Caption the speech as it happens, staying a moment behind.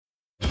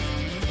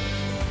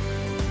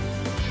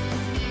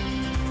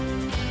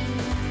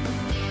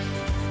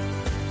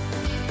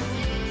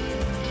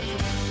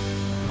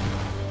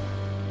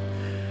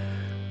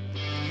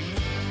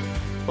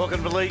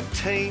Welcome to League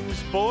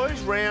Teams, boys.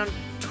 Round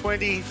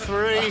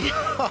 23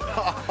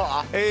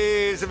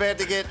 is about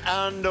to get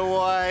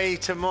underway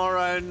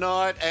tomorrow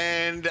night.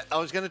 And I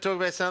was going to talk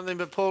about something,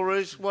 but Paul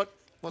Roos, what's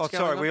going on?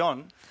 Sorry, are we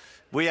on?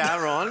 We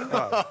are on.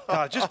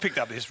 I just picked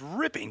up this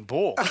ripping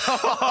book.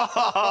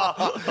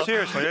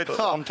 Seriously,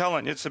 I'm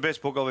telling you, it's the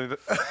best book I've ever...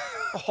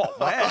 Oh,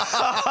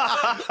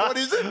 wow. What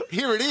is it?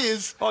 Here it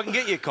is. I can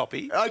get you a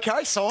copy.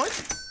 Okay, signed.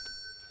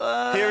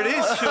 Here it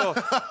is. Sure.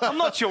 I'm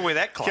not sure we're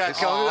that close.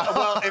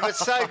 Well, if it's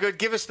so good,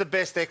 give us the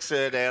best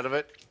excerpt out of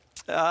it.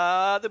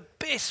 The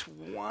best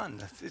one.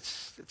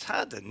 It's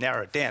hard to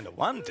narrow it down to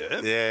one,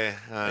 Derm. Yeah,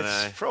 I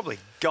know. It's probably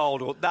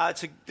gold. Or, no,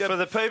 it's For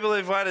the people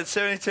who've waited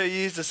 72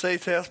 years to see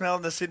South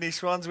Melbourne, the Sydney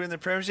Swans win the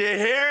premiership,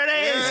 here it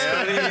is.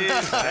 There it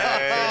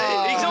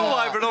is. He's all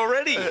over it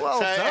already. Well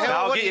done.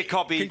 I'll get you a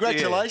copy.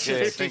 Congratulations.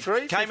 Yeah.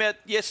 53? Came out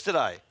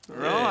yesterday.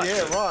 Right.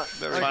 Yeah, right.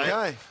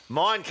 Okay.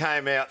 Mine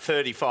came out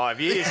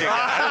 35 years ago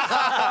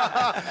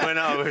when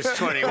I was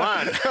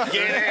 21.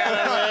 Get out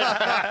of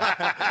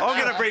it. I'm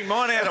going to bring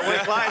mine out a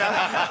week later.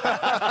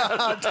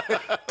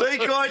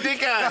 Decoy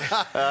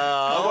Dicko.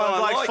 I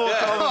won like 4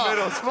 golden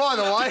medals. By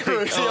the way,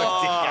 Roos,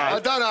 I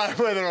don't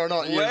know whether or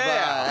not you've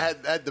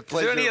had the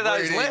pleasure Is there any of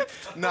those reading.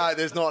 left? No,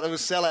 there's not. It was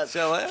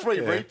sellout.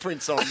 Free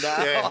reprints on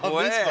that. Yeah.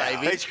 On this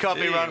baby. Each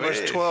copy run was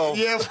 12.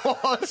 Yeah, it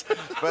was.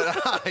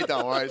 But hey,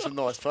 don't worry, some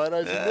nice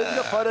photos in there. You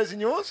got photos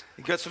in yours?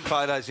 You got some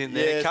photos in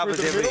there. Yeah, Covers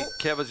through the everything. middle.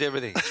 Covers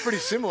everything. It's pretty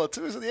similar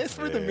too, isn't it? Yeah,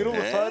 through the middle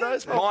of the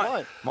photos.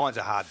 Mine's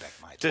a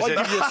hardback, mate. Does We it-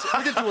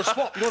 can do a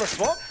swap. You want a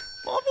swap?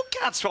 I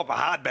can't swap a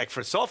hardback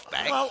for a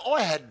softback. Well,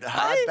 I had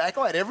hardback.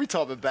 I had every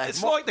type of back.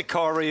 It's like the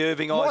Kyrie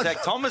Irving, Isaac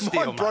Thomas deal,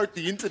 Mine mate. broke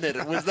the internet.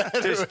 It was that.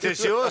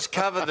 Does yours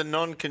cover the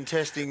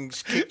non-contesting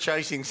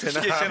kick-chasing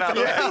scenario?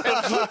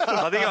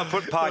 I think I'll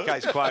put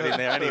Parquet's quote in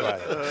there anyway.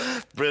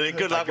 Brilliant.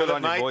 Good luck Good with it,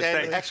 on you, mate. boys. And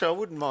Thanks. actually, I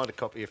wouldn't mind a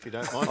copy if you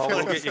don't mind. I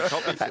will get you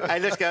copies. Hey,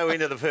 let's go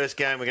into the first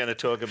game we're going to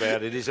talk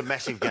about. It is a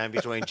massive game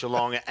between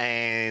Geelong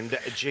and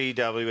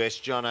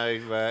GWS.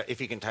 Jono, if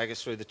you can take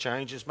us through the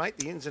changes, mate,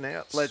 the ins and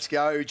outs. Let's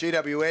go.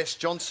 GWS,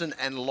 Johnson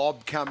and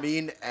Lobb come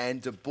in,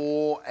 and De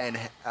Boer and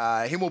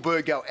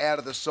Himmelberg go out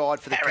of the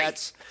side for the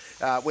Cats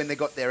when they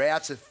got their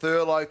outs. A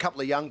Thurlow, a couple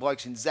of young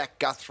blokes in Zach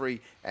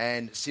Guthrie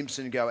and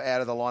Simpson go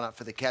out of the lineup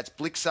for the Cats.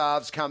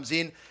 Blixarves comes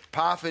in,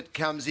 Parfitt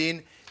comes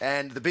in,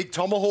 and the big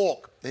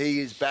Tomahawk, he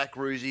is back,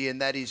 Roosie,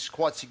 and that is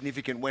quite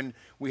significant when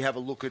we have a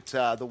look at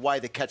the way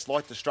the Cats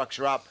like to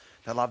structure up.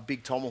 They love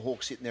big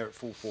Tomahawk sitting there at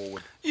full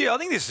forward. Yeah, I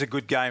think this is a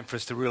good game for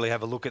us to really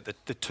have a look at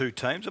the two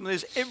teams. I mean,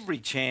 there's every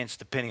chance,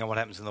 depending on what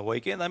happens in the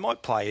weekend, they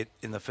might play it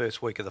in the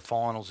first week of the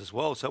finals as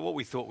well. So what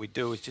we thought we'd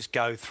do is just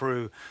go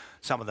through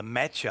some of the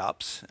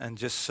matchups and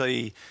just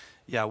see,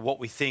 what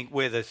we think,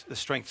 where the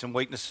strengths and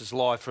weaknesses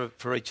lie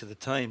for each of the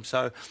teams.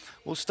 So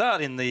we'll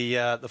start in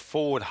the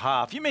forward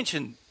half. You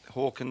mentioned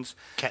Hawkins.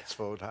 Cats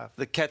forward half.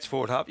 The Cats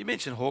forward half. You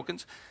mentioned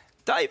Hawkins.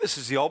 Davis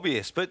is the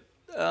obvious, but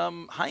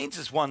Haynes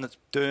is one that's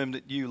Derm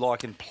that you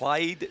like and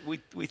played.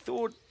 We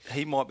thought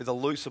he might be the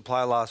looser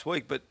player last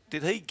week, but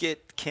did he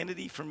get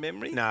Kennedy from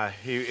memory? No,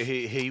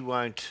 he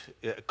won't.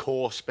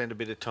 Core spent a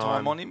bit of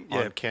time on him?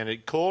 Yeah. Kennedy.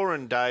 Core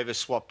and Davis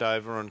swapped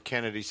over on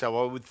Kennedy,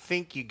 so I would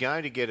think you're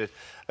going to get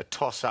a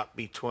toss-up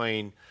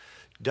between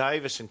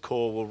Davis and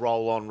Core will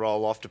roll on,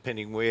 roll off,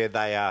 depending where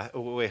they are,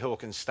 where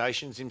Hawkins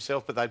stations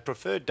himself, but they'd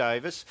prefer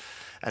Davis,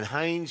 and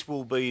Haynes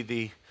will be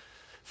the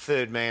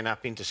third man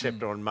up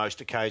interceptor on most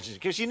occasions,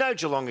 because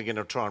Geelong are going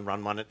to try and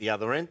run one at the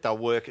other end. They'll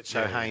work it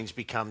so Haynes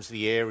becomes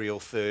the aerial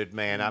third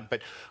man up.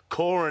 But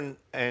Corin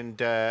and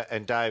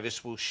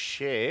Davis will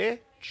share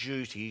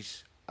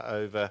duties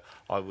over,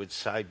 I would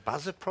say,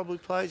 Buzzer probably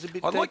plays a bit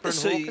deeper than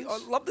Hawkins.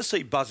 I'd love to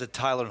see Buzzer,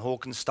 Taylor and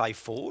Hawkins stay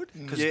forward,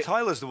 because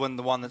Taylor's the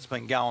one that's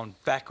been going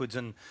backwards,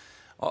 and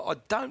I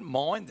don't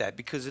mind that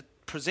because it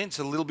presents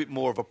a little bit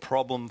more of a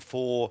problem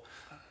for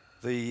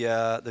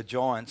the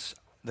Giants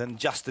than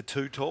just the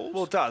two talls.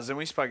 Well, it does, and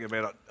we spoke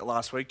about it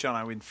last week,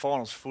 Jono, in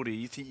finals footy.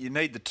 You think you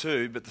need the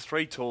two, but the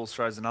three talls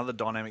throws another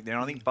dynamic there.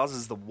 And I think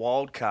Buzzer's the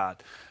wild card,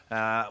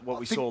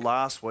 we saw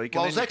last week.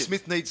 Well, Zach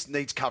Smith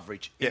needs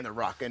coverage in the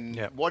ruck, and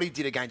Yep. what he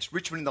did against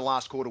Richmond in the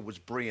last quarter was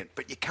brilliant.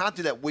 But you can't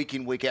do that week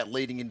in, week out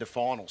leading into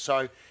final.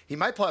 So he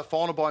may play a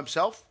final by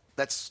himself.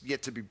 That's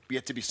yet to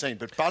be seen.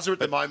 But Buzzer at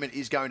the moment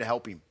is going to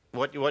help him.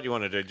 What you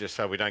want to do, just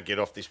so we don't get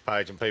off this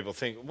page and people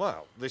think,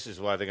 well, this is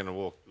why they're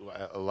going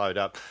to load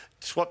up.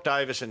 Swap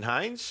Davis and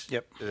Haynes.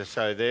 Yep.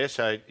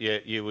 So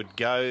you would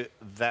go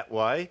that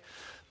way.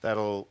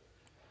 That'll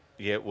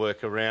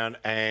work around.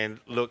 And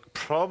look,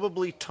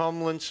 probably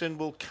Tomlinson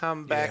will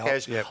come back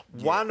as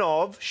one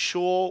of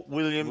Shaw,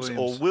 Williams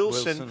or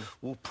Wilson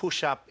will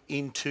push up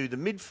into the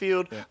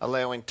midfield,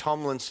 allowing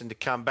Tomlinson to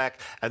come back.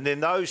 And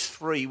then those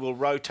three will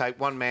rotate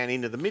one man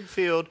into the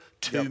midfield,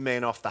 two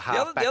men off the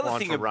half-back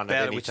line for run at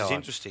any time. Which is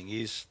interesting,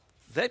 is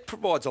that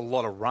provides a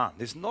lot of run.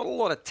 There's not a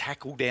lot of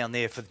tackle down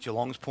there for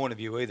Geelong's point of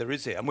view either,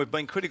 is there? And we've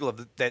been critical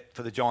of that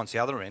for the Giants the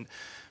other end.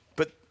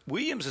 But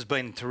Williams has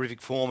been in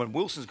terrific form and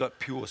Wilson's got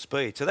pure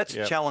speed. So that's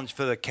a challenge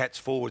for the Cats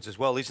forwards as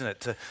well, isn't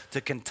it,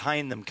 to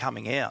contain them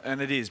coming out?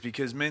 And it is,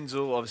 because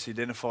Menzel obviously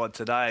identified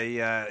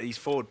today his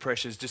forward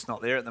pressure is just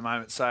not there at the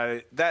moment.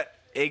 So that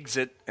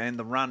exit and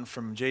the run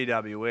from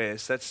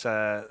GWS,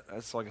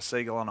 that's like a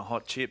seagull on a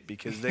hot chip,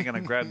 because they're going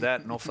to grab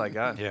that and off they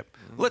go. Yep.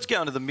 Let's go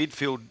into the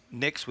midfield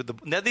next with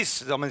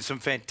some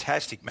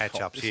fantastic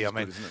matchups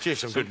here.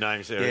 Some good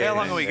names there. Yeah, how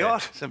long have we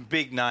got? Some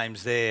big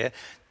names there.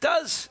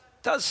 Does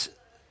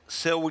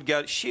Selwood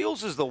go?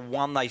 Shields is the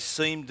one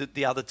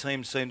the other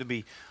teams seem to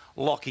be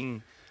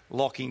locking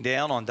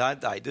down on, don't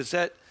they? Does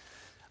that?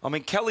 I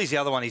mean, Kelly's the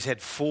other one. He's had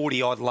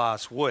 40-odd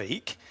last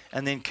week.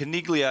 And then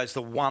Caniglio's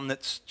the one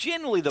that's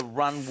generally the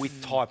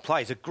run-with type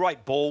play. He's a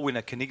great ball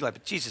winner, Caniglio.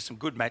 But, Jesus, some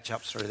good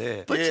matchups through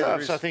there.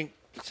 Blitzharves, I think.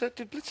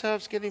 Did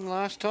Blitzharves get him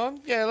last time?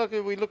 Yeah, look,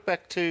 we look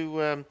back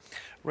to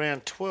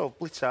round 12.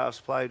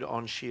 Blitzharves played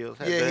on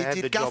Shield. He had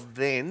the job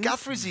then.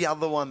 Guthrie's the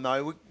other one,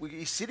 though.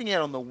 He's sitting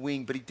out on the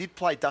wing, but he did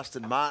play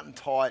Dustin Martin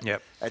tight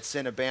at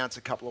centre bounce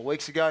a couple of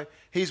weeks ago.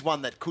 He's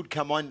one that could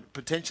come on,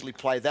 potentially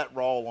play that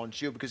role on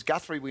Shield, because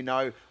Guthrie, we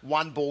know,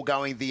 one ball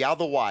going the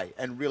other way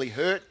and really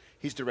hurt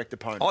his direct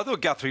opponent. I thought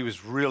Guthrie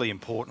was really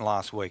important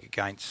last week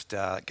against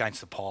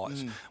the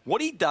Pies. What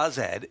he does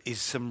add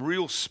is some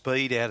real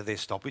speed out of their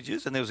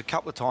stoppages, and there was a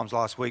couple of times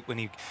last week when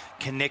he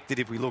connected.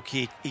 If we look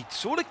here, he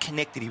sort of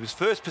connected. He was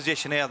first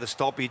possession out of the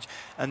stoppage,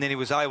 and then he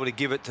was able to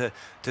give it to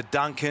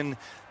Duncan.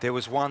 There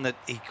was one that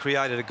he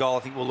created a goal. I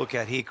think we'll look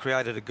at here.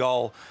 Created a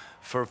goal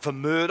for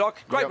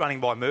Murdoch. Great running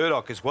by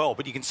Murdoch as well.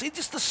 But you can see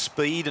just the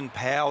speed and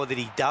power that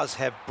he does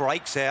have.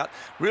 Breaks out.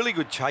 Really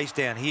good chase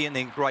down here, and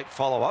then great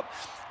follow-up.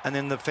 And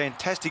then the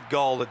fantastic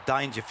goal that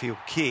Dangerfield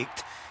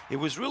kicked, it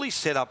was really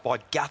set up by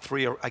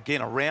Guthrie,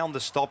 again, around the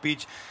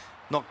stoppage.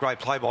 Not great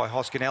play by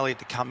Hoskin Elliott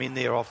to come in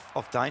there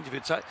off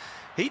Dangerfield. So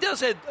he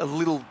does add a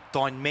little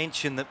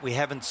dimension that we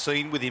haven't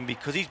seen with him,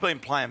 because he's been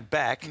playing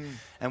back.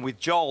 And with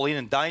Joel in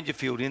and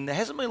Dangerfield in, there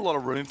hasn't been a lot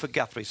of room for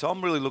Guthrie. So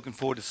I'm really looking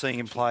forward to seeing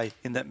him play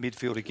in that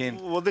midfield again.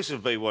 Well, this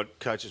would be what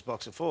coaches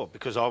box are for,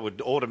 because I would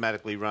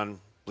automatically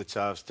run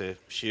Blitzharves to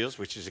Shields,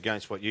 which is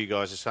against what you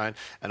guys are saying,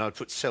 and I'd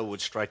put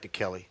Selwood straight to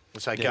Kelly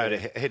and say go to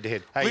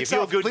head-to-head. Hey, if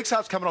you're good...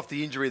 Blitzharves coming off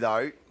the injury,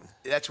 though,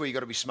 that's where you've got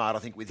to be smart, I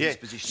think, with his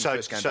position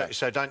first game back.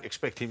 So don't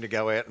expect him to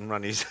go out and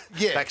run his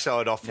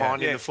backside off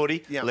finding the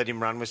footy. Let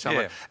him run with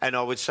someone. And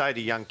I would say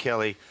to young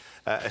Kelly,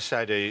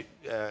 say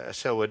to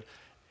Selwood,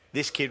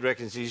 this kid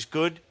reckons he's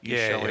good. You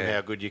show him how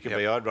good you can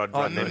be. I'd run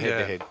them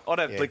head-to-head. I'd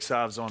have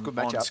Blitzharves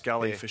on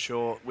Scully for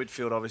sure.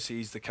 Whitfield, obviously,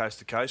 he's the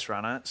coast-to-coast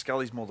runner.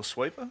 Scully's more the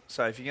sweeper.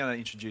 So if you're going to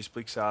introduce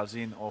Blitzharves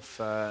in off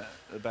the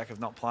back of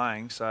not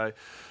playing, so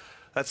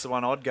that's the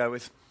one I'd go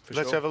with for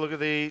Let's have a look at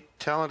the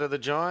talent of the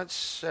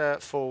Giants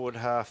forward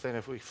half then,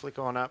 if we flick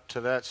on up to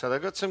that. So they've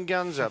got some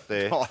guns up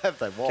there. Have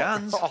they? What?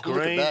 Guns?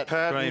 Green,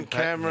 Patton,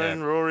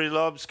 Cameron, Rory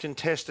Lobbs,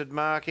 contested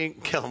marking.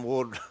 Callum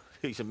Ward...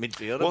 He's a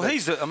midfielder. Well,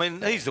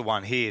 he's the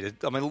one here.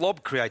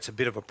 Lobb creates a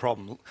bit of a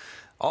problem.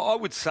 I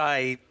would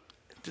say,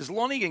 does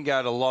Lonigan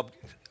go to Lobb?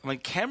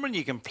 Cameron,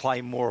 you can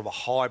play more of a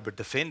hybrid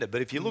defender,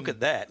 but if you look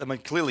at that,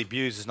 clearly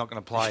Buse is not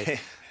going to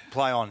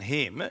play on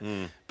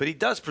him, but he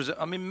does present.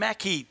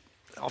 Mackie,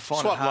 I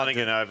find swap it hard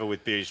Lonigan over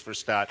with Buse for a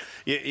start.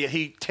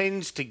 He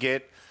tends to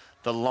get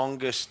the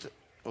longest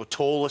or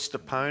tallest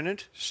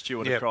opponent.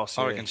 Stewart across.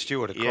 I reckon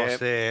Stewart across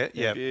there.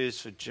 Yeah, Buse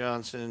for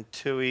Johnson,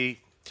 Tui.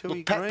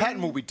 Look,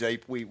 Patton will be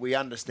deep. We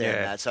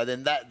understand that. So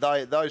then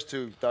those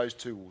two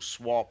will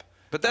swap.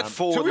 But that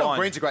forward Tui line... on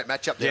Green's a great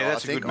matchup there,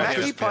 that's I think. a good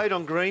matchup. He played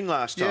on Green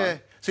last time. Yeah.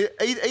 See,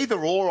 either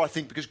or, I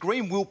think, because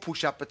Green will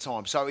push up at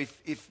times. So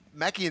if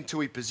Mackie and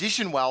Tui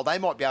position well, they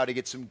might be able to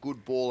get some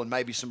good ball and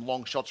maybe some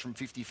long shots from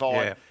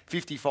 55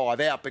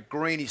 out. But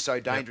Green is so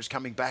dangerous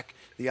coming back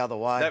the other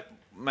way. That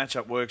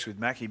matchup works with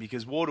Mackie,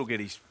 because Ward will get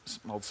his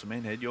old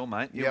cement head, your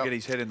mate. He'll get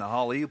his head in the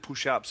hole. He'll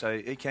push up, so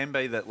he can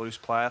be that loose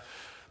player.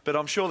 But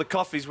I'm sure the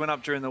coffees went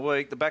up during the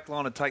week. The back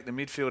line would take the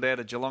midfield out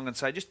of Geelong and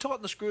say, just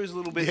tighten the screws a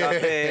little bit up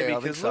there,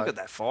 because look at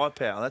that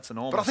firepower. That's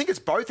enormous. But I think it's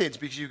both ends,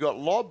 because you've got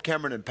Lobb,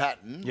 Cameron and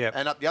Patton,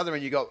 and up the other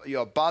end you've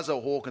got Buzzer,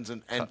 Hawkins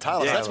and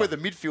Taylor. So that's where the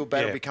midfield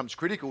battle becomes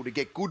critical, to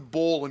get good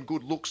ball and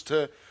good looks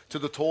to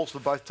the talls for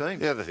both teams.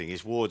 The other thing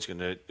is Ward's going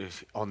to,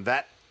 on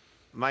that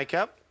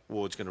makeup,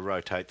 Ward's going to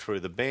rotate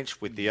through the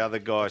bench with the other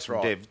guys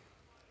from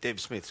Dev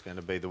Smith's going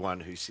to be the one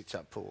who sits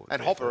up forward.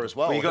 And Hopper as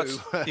well. Well,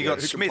 you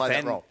got Smith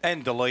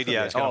and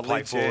Deledio is going to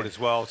play forward as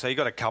well. So you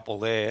got a couple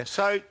there.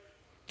 So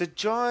the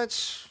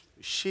Giants,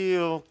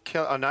 Shield,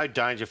 I know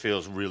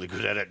Dangerfield's really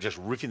good at it, just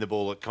ripping the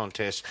ball at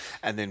contests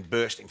and then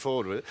bursting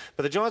forward with it.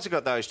 But the Giants have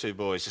got those two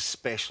boys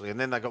especially, and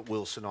then they've got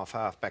Wilson off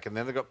half-back, and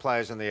then they've got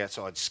players on the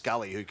outside,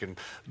 Scully, who can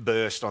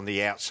burst on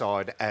the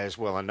outside as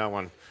well, and no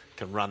one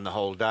can run the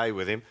whole day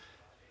with him.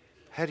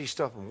 How do you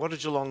stop them? What did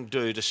Geelong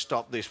do to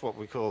stop this, what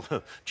we call,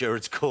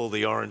 Jared's called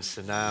the orange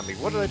tsunami?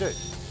 What do they do?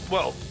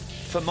 Well,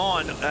 For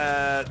mine,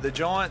 the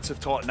Giants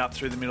have tightened up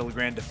through the middle of the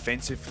ground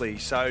defensively.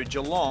 So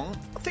Geelong,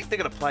 I think they're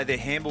going to play their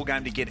handball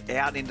game to get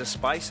out into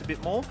space a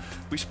bit more.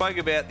 We spoke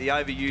about the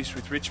overuse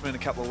with Richmond a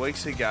couple of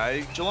weeks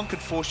ago. Geelong could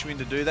force you in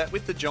to do that.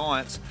 With the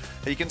Giants,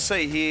 you can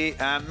see here,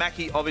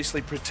 Mackie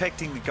obviously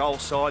protecting the goal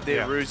side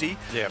there, Roosie,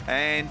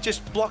 and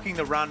just blocking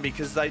the run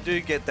because they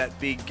do get that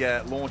big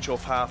launch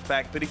off half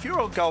back. But if you're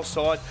on goal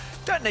side,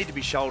 don't need to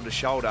be shoulder to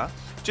shoulder.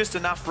 Just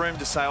enough room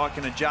to say I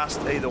can adjust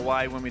either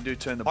way when we do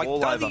turn the ball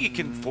over. I don't think you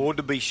can afford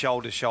to be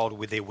shoulder to shoulder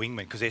with their wingmen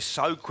because they're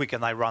so quick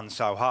and they run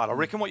so hard. I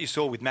reckon what you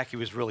saw with Mackie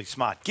was really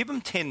smart. Give them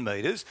 10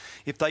 metres.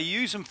 If they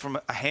use them from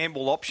a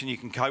handball option, you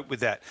can cope with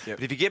that.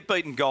 But if you get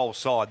beaten goal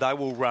side, they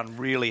will run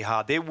really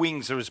hard. Their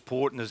wings are as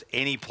important as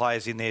any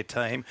players in their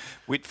team.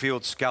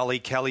 Whitfield, Scully,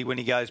 Kelly, when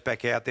he goes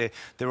back out there,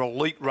 they're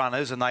elite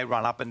runners and they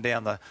run up and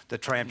down the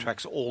tram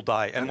tracks all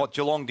day. And what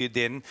Geelong did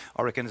then,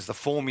 I reckon, is the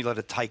formula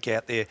to take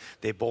out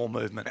their ball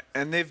movement.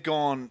 And they've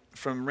gone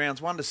from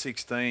rounds 1 to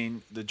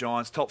 16, the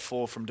Giants, top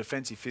 4 from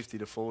defensive 50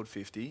 to forward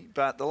 50.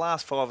 But the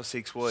last 5 or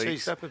 6 weeks...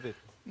 Seized up a bit.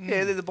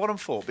 Yeah, they're the bottom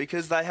 4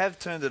 because they have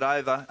turned it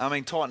over. I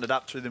mean, tightened it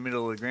up through the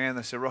middle of the ground.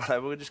 They said,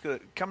 right, we're just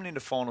coming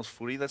into finals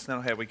footy. That's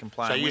not how we can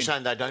play. So you're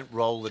saying they don't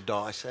roll the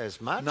dice as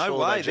much? No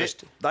way.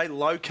 They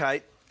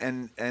locate...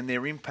 And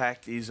their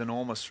impact is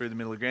enormous through the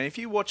middle of the ground. If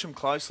you watch them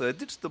closely, they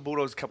did the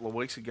Bulldogs a couple of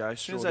weeks ago.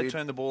 As soon as they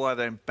turned the ball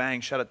over and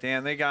bang, shut it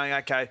down, they're going,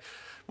 okay,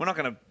 we're not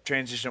going to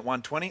transition at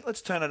 120.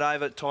 Let's turn it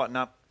over, tighten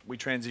up. We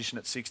transition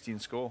at 60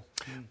 and score.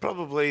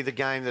 Probably the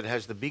game that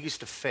has the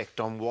biggest effect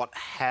on what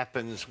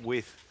happens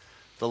with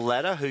the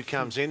ladder, who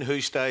comes in, who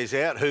stays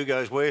out, who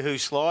goes where, who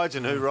slides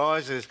and who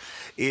rises,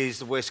 is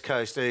the West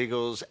Coast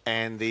Eagles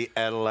and the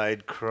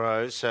Adelaide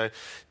Crows. So,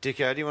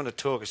 Dicko, do you want to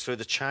talk us through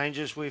the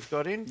changes we've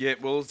got in? Yeah,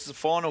 well, it's the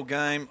final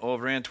game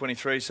of round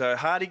 23. So,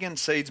 Hardigan,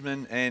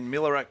 Seedsman and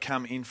Miller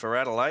come in for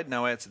Adelaide.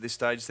 No outs at this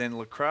stage. Then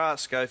LaCroix,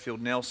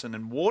 Schofield, Nelson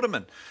and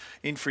Waterman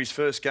in for his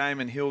first game,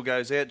 and Hill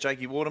goes out.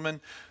 Jakey Waterman,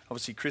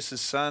 obviously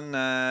Chris's son,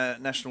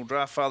 National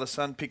Draft father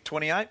son, picked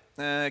 28.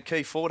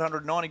 Key forward,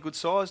 190, good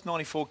size,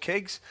 94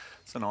 kegs.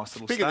 It's a nice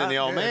little bigger start. Than the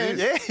old man.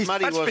 Yeah,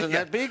 Muddy wasn't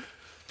that big.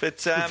 But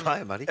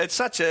player, Muddy. It's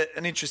such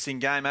an interesting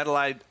game.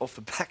 Adelaide, off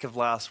the back of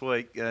last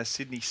week,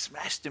 Sydney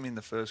smashed them in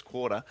the first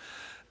quarter.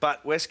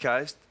 But West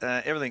Coast,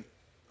 everything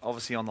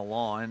obviously on the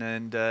line,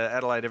 and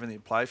Adelaide, everything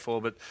to play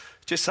for. But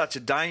just such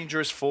a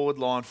dangerous forward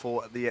line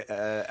for the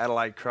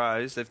Adelaide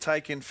Crows. They've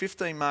taken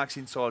 15 marks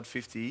inside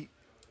 50,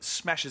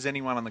 smashes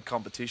anyone in the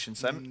competition.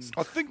 So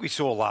I think we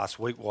saw last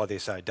week why they're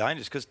so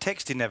dangerous, because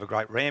Tex didn't have a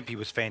great ramp. He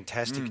was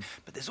fantastic.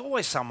 But there's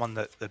always someone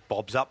that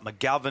bobs up.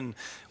 McGovern,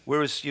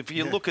 whereas if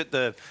you look at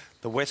the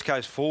West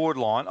Coast forward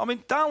line, I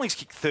mean, Darling's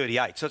kicked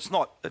 38, so it's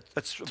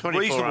a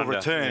reasonable under,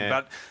 return,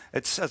 but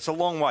it's a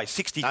long way.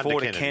 64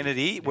 under to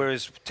Kennedy,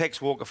 whereas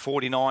Tex Walker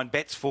 49,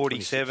 Betts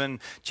 47,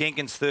 26.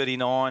 Jenkins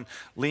 39,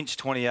 Lynch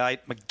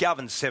 28,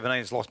 McGovern 17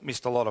 has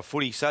missed a lot of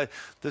footy. So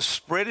the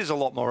spread is a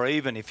lot more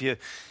even. If you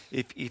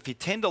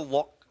tend to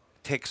lock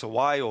Tex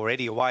away or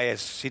Eddie away,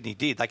 as Sydney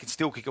did, they could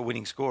still kick a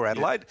winning score.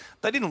 Adelaide,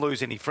 they didn't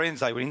lose any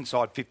friends. They were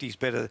inside 50s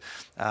better.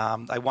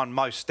 They won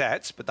most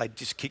stats, but they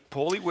just kicked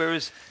poorly.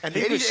 Whereas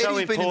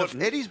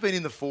Eddie's been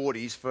in the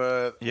 40s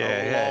for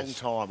a long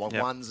time,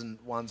 like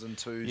ones and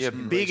twos. Yeah,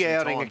 big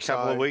outing a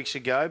couple of weeks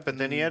ago, but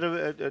then he had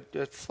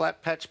a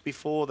flat patch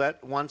before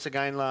that. Once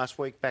again last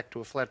week, back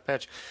to a flat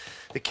patch.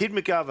 The kid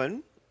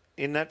McGovern,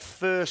 in that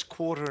first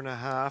quarter and a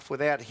half,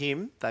 without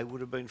him, they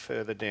would have been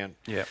further down.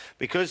 Yeah.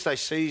 Because they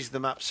seized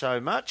them up so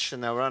much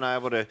and they were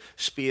unable to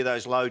spear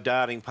those low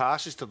darting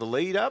passes to the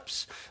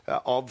lead-ups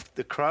of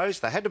the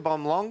Crows. They had to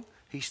bomb long.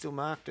 He still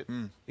marked it.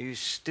 He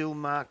still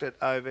marked it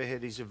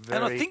overhead. He's a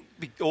very... And I think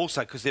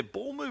also because their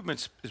ball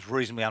movements is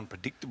reasonably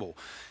unpredictable.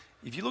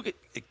 If you look at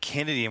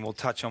Kennedy, and we'll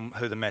touch on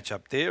who the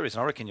matchup there is,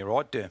 and I reckon you're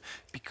right, Derm,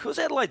 because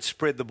Adelaide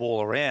spread the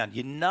ball around,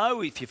 you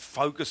know if you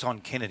focus on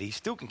Kennedy, he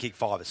still can kick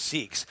 5 or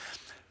 6.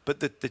 But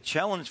the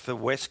challenge for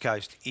West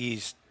Coast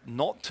is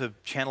not to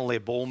channel their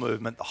ball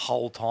movement the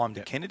whole time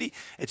to Kennedy.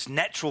 It's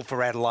natural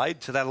for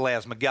Adelaide, so that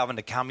allows McGovern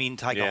to come in,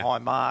 take a high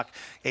mark,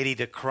 Eddie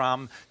to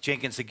crumb,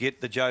 Jenkins to get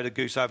the Joe to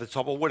goose over the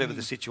top, or whatever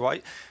the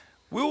situation.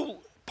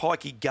 Will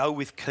Pikey go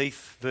with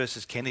Keith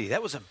versus Kennedy?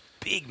 That was a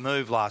big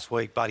move last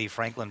week, Buddy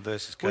Franklin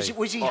versus Keith.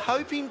 Was he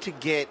hoping to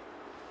get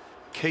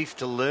Keith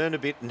to learn a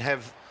bit and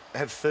have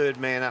third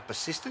man up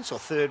assistance or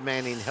third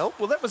man in help?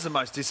 Well, that was the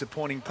most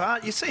disappointing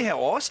part. You see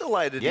how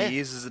isolated he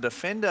is as a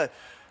defender.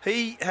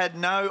 He had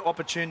no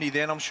opportunity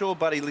then. I'm sure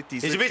Buddy licked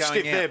his He's a lips bit going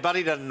stiff out. there.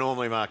 Buddy doesn't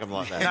normally mark him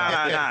like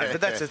that. No. But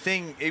that's the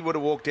thing. He would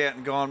have walked out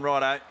and gone,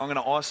 right, I'm going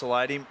to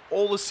isolate him.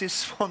 All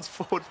assists once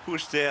forward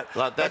pushed out.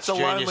 Like, that's a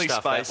junior lonely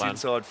stuff, space that one.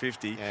 inside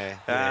 50.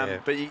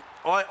 But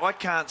I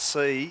can't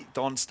see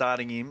Don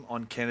starting him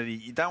on Kennedy.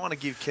 You don't want to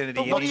give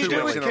Kennedy any... What do you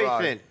do with Keith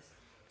then?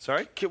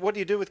 Sorry? What do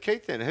you do with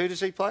Keith then? Who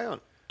does he play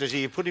on? Does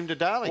he put him to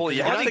Darling? Well,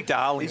 I think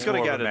Darling. He's got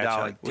to go to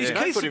Darling.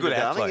 Keith's a good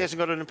athlete. He hasn't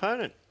got an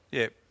opponent.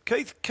 Yeah,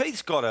 Keith's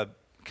a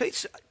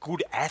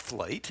good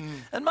athlete,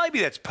 and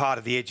maybe that's part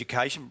of the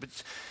education. But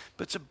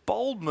it's a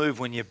bold move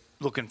when you're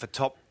looking for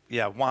top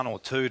one or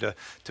two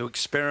to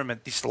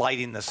experiment this late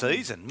in the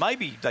season.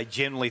 Maybe they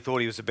generally thought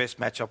he was the best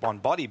matchup on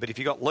body, but if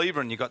you got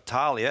Lever and you got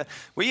Talia,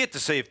 we're yet to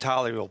see if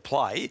Talia will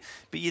play,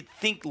 but you'd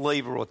think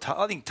Lever or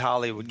I think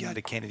Talia would go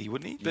to Kennedy,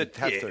 wouldn't he? But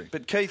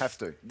But Keith, have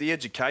to. The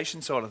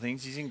education side of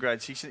things, he's in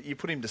grade 6. You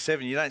put him to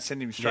 7, you don't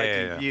send him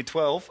straight to year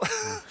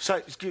 12.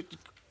 So,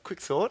 quick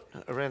thought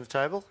around the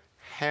table.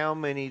 How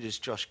many does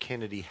Josh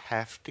Kennedy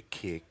have to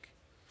kick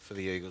for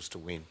the Eagles to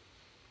win?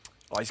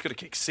 Oh, he's got to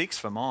kick 6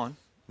 for mine.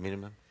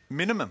 Minimum.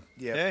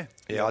 Yeah.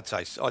 Yeah, I'd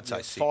say 6.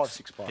 5,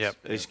 6 plus. Yep.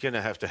 He's going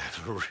to have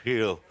a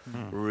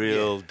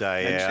real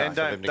day out. And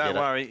for them to don't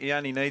get worry, he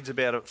only needs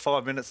about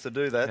 5 minutes to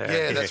do that.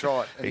 Yeah, that's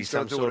right. And he's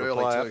got to do it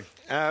early too.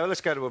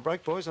 Let's go to a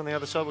break, boys. On the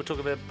other side, we'll talk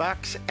about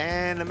Bucks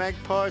and the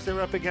Magpies.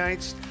 They're up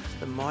against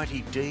the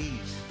mighty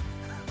D's.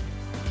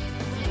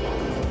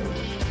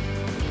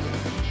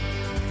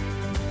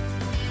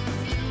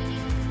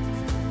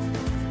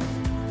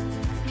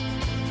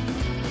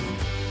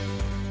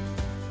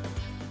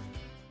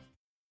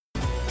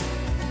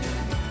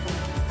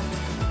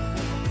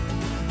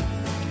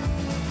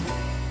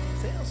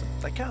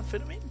 They can't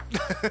fit him in.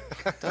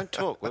 Don't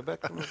talk. We're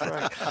back from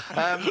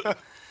the break.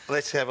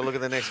 Let's have a look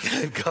at the next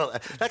game.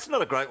 That's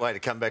not a great way to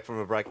come back from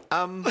a break.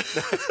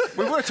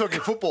 We were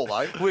talking football,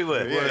 though. We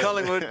were. Yeah.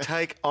 Collingwood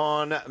take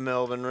on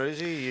Melbourne.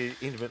 Roosy, you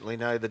intimately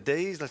know the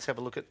D's. Let's have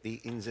a look at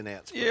the ins and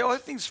outs. Yeah, I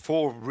think it's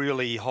 4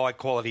 really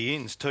high-quality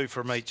ins, 2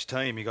 from each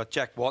team. You've got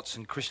Jack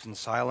Watson, Christian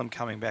Salem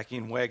coming back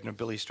in, Wagner,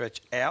 Billy Stretch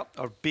out.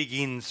 Are big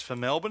ins for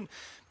Melbourne.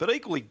 But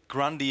equally,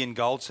 Grundy and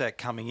Goldsack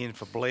coming in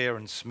for Blair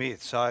and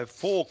Smith. So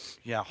 4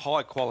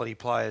 high-quality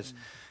players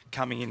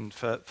coming in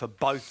for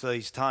both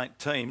these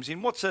teams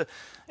in what's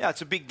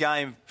it's a big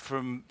game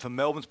from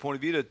Melbourne's point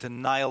of view to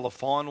nail the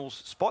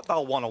finals spot.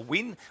 They'll want to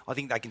win. I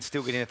think they can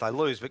still get in if they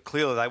lose, but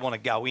clearly they want to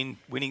go in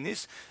winning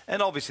this.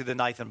 And obviously the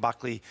Nathan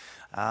Buckley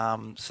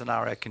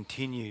scenario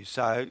continues.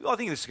 So I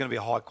think this is going to be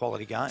a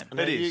high-quality game.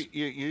 Now,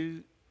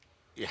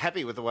 you're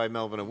happy with the way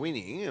Melbourne are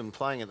winning and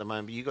playing at the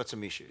moment, but you've got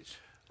some issues.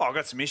 Oh, I've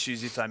got some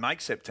issues if they make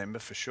September,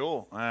 for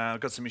sure. I've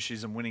got some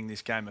issues in winning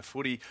this game of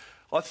footy.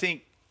 I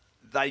think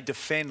they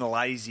defend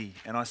lazy,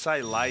 and I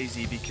say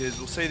lazy because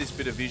we'll see this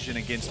bit of vision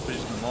against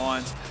Brisbane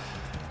Lions.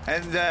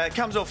 And it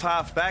comes off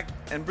half-back,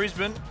 and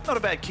Brisbane, not a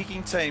bad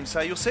kicking team.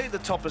 So you'll see at the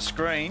top of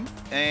screen,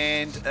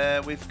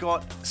 and we've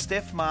got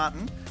Steph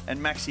Martin and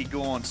Maxi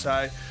Gawn.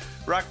 So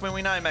Ruckman,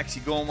 we know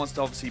Maxi Gawn wants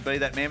to obviously be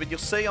that man, but you'll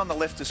see on the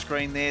left of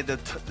screen there that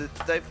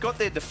they've got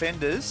their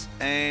defenders,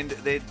 and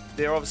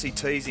they're obviously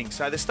teasing.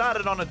 So they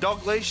started on a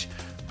dog leash,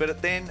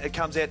 but then it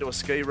comes out to a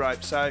ski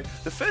rope. So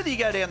the further you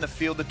go down the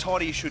field, the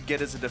tighter you should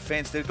get as a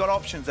defence. They've got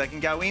options. They can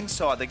go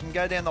inside. They can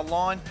go down the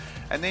line.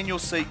 And then you'll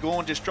see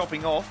Gawn just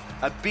dropping off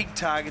a big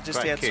target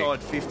just Great outside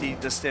kick. 50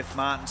 to Steph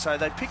Martin. So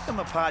they pick them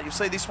apart. You'll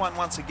see this one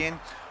once again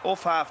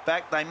off half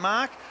back. They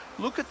mark.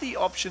 Look at the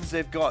options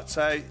they've got.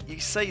 So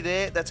you see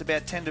there, that's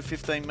about 10 to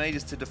 15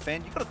 metres to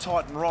defend. You've got to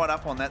tighten right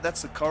up on that.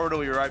 That's the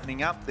corridor you're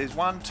opening up. There's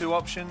 1, 2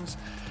 options,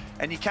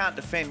 and you can't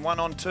defend 1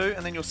 on 2.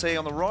 And then you'll see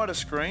on the right of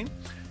screen,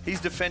 he's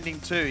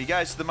defending 2. He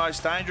goes to the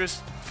most dangerous.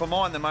 For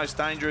mine, the most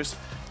dangerous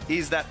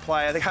is that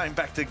player. They're going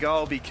back to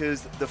goal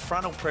because the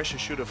frontal pressure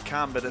should have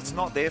come, but it's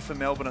not there for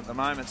Melbourne at the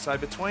moment. So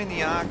between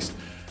the arcs,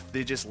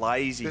 they're just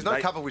lazy. There's no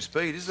cover with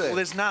speed, is there? Well,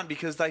 there's none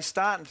because they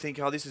start and think,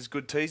 oh, this is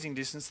good teasing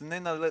distance, and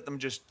then they let them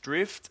just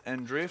drift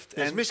and drift.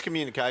 There's and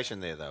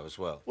miscommunication there, though, as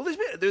well. Well,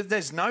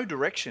 there's no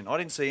direction. I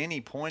didn't see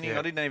any pointing. Yeah.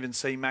 I didn't even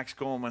see Max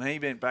Gorman when he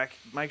went back.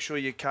 Make sure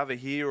you cover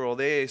here or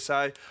there.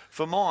 So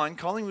for mine,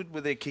 Collingwood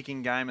with their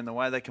kicking game and the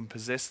way they can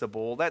possess the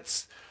ball,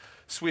 that's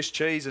Swiss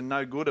cheese and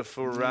no good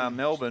for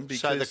Melbourne.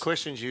 Because So the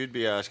questions you'd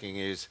be asking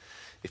is,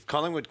 if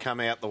Collingwood come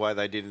out the way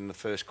they did in the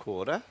first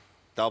quarter,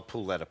 they'll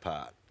pull that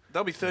apart.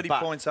 they'll be 30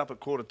 But- points up at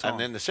quarter time. And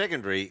then the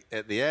secondary,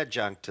 the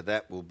adjunct to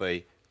that will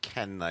be,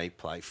 can they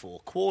play 4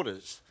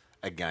 quarters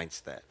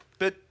against that?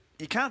 But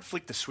you can't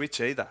flick the switch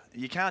either.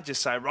 You can't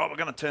just say, right, we're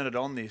going to turn it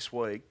on this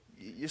week.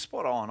 You're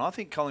spot on. I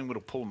think Collingwood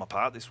will pull them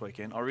apart this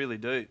weekend. I really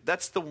do.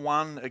 That's the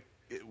one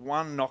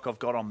knock I've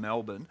got on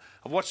Melbourne.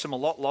 I've watched them a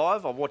lot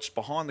live. I've watched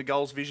behind the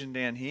goals vision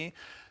down here.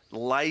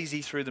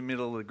 Lazy through the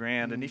middle of the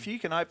ground. And if you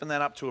can open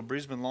that up to a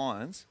Brisbane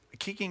Lions, a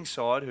kicking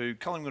side, who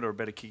Collingwood are a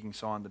better kicking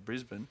side than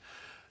Brisbane,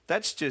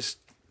 that's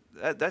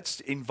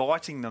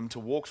inviting them to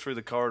walk through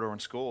the corridor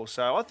and score.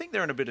 So I think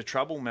they're in a bit of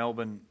trouble,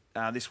 Melbourne,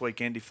 this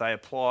weekend if they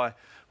apply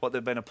what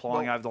they've been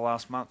applying over the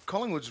last month.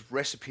 Collingwood's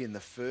recipe in the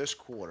first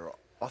quarter,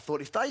 I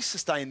thought if they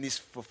sustain this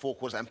for 4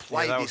 quarters and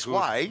play that was this good.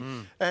 way,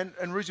 and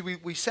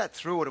Ruzi, we sat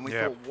through it and we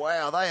thought,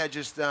 wow, they are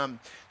just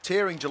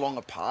tearing Geelong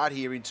apart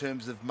here in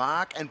terms of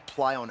mark and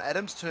play on.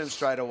 Adams turns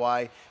straight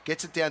away,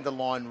 gets it down the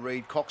line,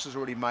 Reid. Cox has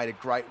already made a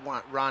great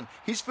run.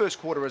 His first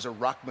quarter as a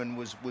ruckman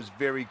was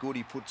very good.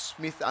 He put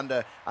Smith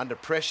under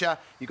pressure.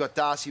 You got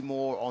Darcy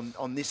Moore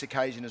on this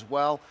occasion as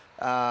well.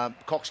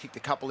 Cox kicked a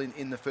couple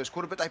in the first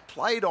quarter, but they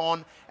played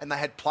on and they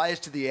had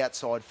players to the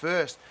outside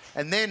first.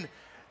 And then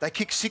they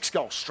kicked 6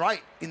 goals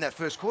straight in that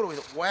first quarter. We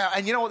thought, wow.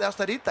 And you know what else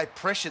they did? They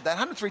pressured. They had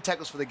 103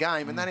 tackles for the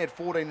game, and they only had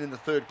 14 in the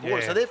third quarter.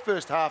 Yeah. So their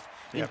first half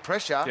in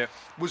pressure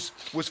was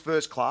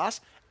first class.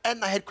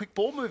 and they had quick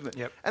ball movement.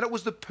 Yep. And it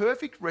was the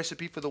perfect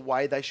recipe for the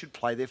way they should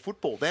play their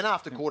football. Then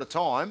after quarter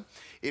time,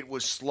 it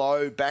was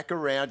slow, back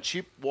around,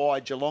 chip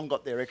wide. Geelong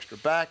got their extra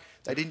back.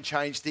 They didn't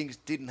change things,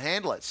 didn't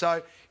handle it.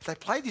 So if they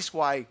play this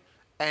way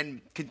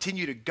and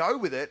continue to go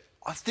with it,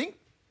 I think,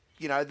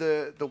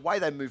 the way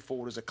they move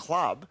forward as a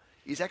club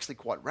is actually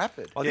quite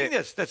rapid. I think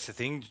that's the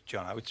thing,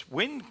 Jono. It's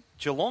when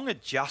Geelong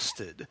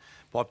adjusted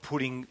by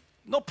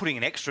not putting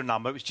an extra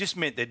number, it was just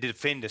meant their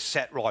defender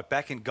sat right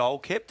back and goal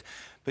kept,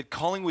 but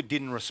Collingwood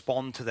didn't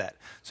respond to that.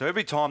 So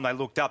every time they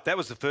looked up, that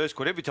was the first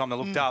quarter, every time they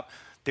looked up,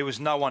 there was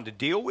no one to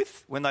deal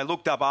with. When they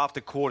looked up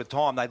after quarter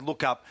time, they'd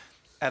look up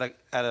at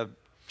a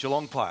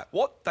Geelong player.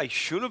 What they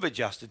should have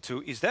adjusted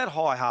to is that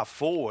high half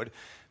forward.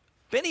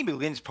 Benny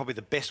McGinn's probably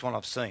the best one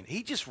I've seen.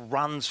 He just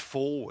runs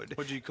forward.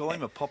 What do you call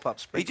him? A pop-up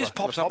sprinkler? He just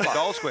pops up the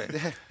goal square.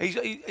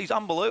 He's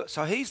unbelievable.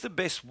 So he's the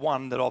best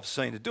one that I've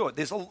seen to do it.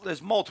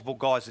 There's multiple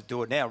guys that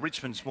do it now.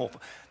 Richmond's more.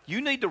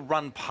 You need to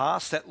run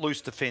past that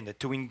loose defender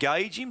to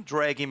engage him,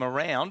 drag him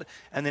around,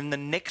 and then the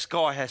next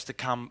guy has to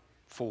come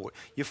forward.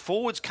 Your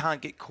forwards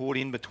can't get caught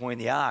in between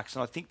the arcs,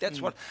 and I think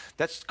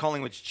that's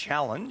Collingwood's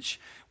challenge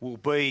will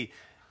be.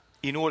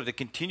 In order to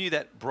continue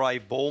that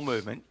brave ball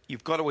movement,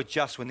 you've got to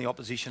adjust when the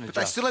opposition adjusts.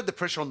 But they still had the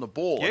pressure on the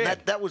ball, and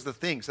that was the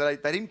thing. So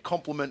they didn't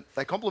complement.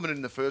 They complemented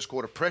in the first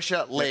quarter.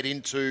 Pressure led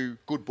into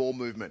good ball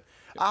movement.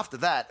 After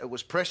that, it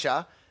was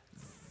pressure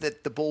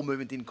that the ball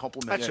movement didn't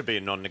complement. That should be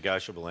a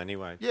non-negotiable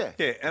anyway. Yeah.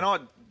 And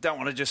I don't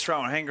want to just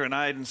throw a hand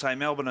grenade and say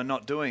Melbourne are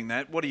not doing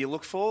that. What do you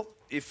look for?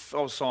 If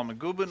I was Simon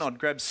Goodwin, I'd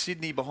grab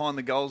Sydney behind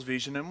the goals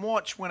vision and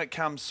watch when it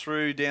comes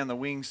through down the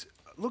wings.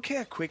 Look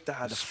how quick they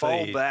had to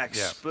fold back,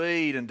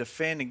 speed and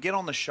defend and get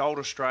on the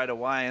shoulder straight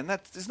away. And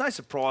there's no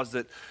surprise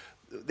that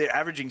they're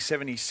averaging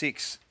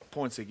 76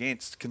 points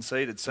against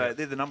conceded. So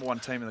they're the number one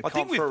team in the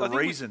comp for a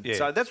reason.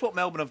 So that's what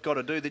Melbourne have got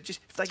to do.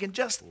 If they can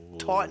just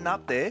tighten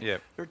up there, they're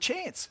a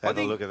chance. Have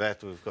a look at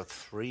that. We've got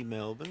 3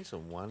 Melbournes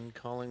and 1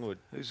 Collingwood.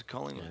 Who's a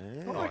Collingwood?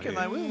 Yeah. I reckon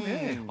they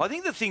will, I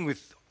think the thing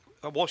with,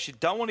 whilst you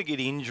don't want to get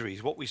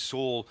injuries, what we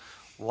saw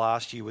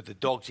last year with the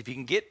Dogs, if you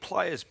can get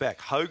players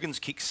back, Hogan's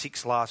kicked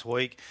 6 last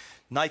week.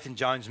 Nathan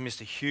Jones missed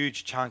a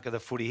huge chunk of the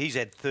footy. He's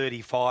had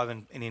 35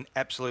 and in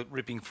absolute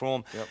ripping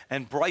form. Yep.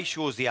 And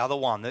Brayshaw's the other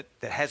one that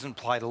hasn't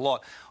played a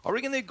lot. I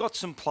reckon they've got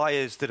some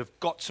players that have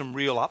got some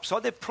real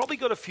upside. They've probably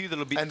got a few that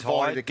are a bit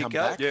tired to come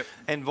back.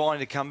 And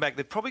vying to come back.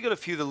 They've probably got a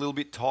few that are a little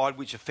bit tired,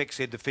 which affects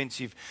their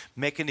defensive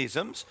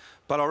mechanisms.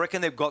 But I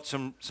reckon they've got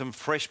some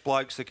fresh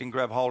blokes that can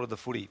grab hold of the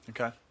footy.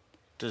 Okay.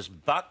 Does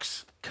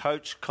Bucks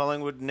coach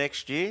Collingwood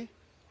next year?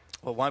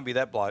 Well, it won't be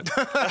that bloke. He's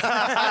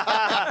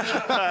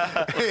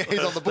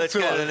on the book. Let's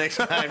go to the next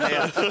game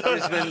now.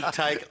 Brisbane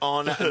take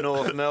on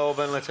North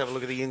Melbourne. Let's have a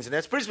look at the ins and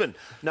outs. Brisbane,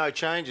 no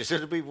changes.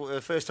 It'll be the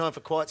first time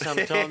for quite some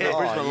time. The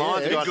Brisbane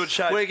Lions are going, good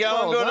shape. we're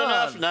going good done.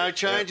 enough. No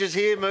changes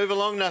here. Move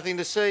along. Nothing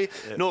to see.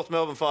 North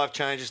Melbourne, 5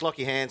 changes.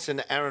 Lockie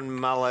Hansen, Aaron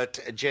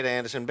Mullett, Jed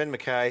Anderson, Ben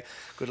McKay.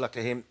 Good luck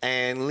to him.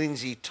 And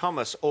Lindsay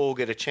Thomas all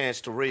get a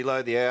chance to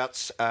reload the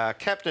outs.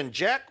 Captain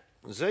Jack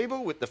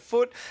Zeeble with the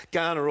foot.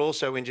 Garner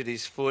also injured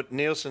his foot.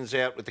 Nielsen's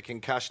out with the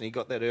concussion. He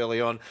got that early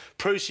on.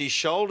 Prusey's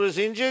shoulder's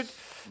injured.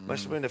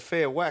 Must have been a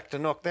fair whack to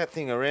knock that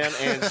thing around.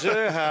 And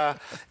Zerha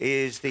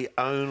is the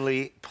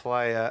only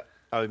player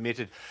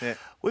omitted. Yeah.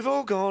 We've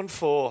all gone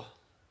for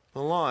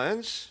the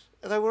Lions.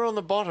 They were on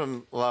the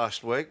bottom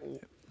last week.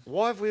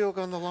 Why have we all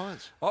gone the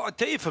Lions? Well, I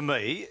tell you, for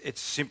me,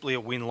 it's simply a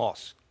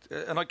win-loss.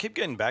 And I keep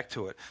getting back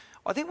to it.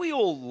 I think we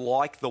all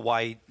like the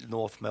way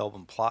North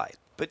Melbourne played.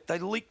 But they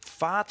leaked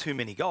far too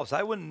many goals.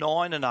 They were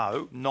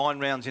 9-0, 9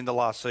 rounds into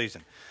last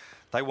season.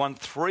 They won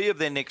 3 of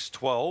their next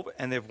 12,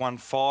 and they've won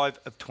 5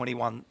 of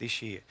 21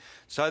 this year.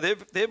 So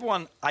they've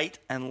won 8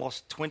 and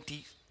lost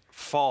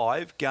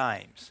 25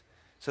 games.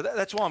 So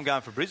that's why I'm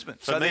going for Brisbane.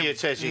 For me,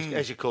 it's as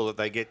you call it,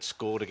 they get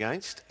scored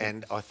against,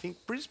 and I think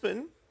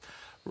Brisbane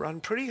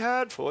run pretty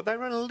hard forward. They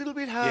run a little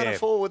bit harder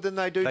forward than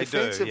they do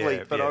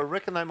defensively, but I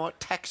reckon they might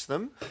tax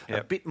them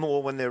a bit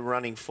more when they're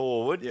running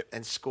forward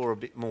and score a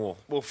bit more.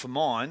 Well, for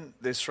mine,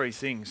 there's 3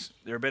 things.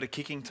 They're a better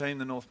kicking team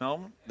than North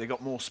Melbourne. They've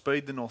got more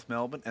speed than North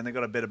Melbourne, and they've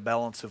got a better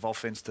balance of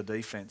offence to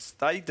defence.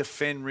 They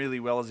defend really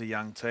well as a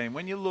young team.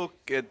 When you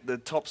look at the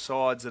top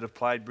sides that have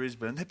played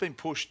Brisbane, they've been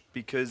pushed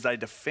because they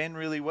defend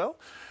really well.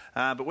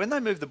 But when they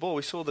move the ball,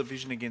 we saw the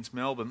vision against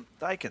Melbourne,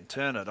 they can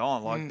turn it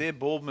on. Like, their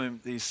ball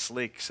movement is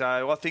slick.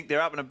 So I think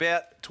they're up and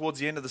about towards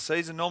the end of the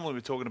season. Normally we're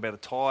talking about a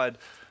tired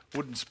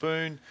wooden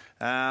spoon.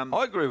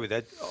 I agree with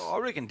that. I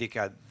reckon,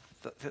 Dicko,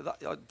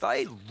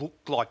 they look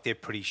like they're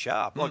pretty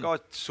sharp. Like, I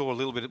saw a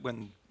little bit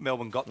when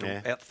Melbourne got to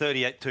about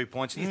 38 2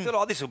 points, and you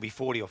thought, this will be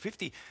 40 or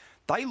 50.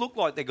 They look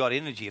like they've got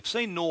energy. I've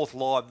seen North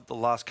live the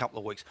last couple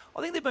of weeks.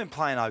 I think they've been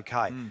playing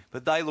okay,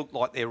 but they look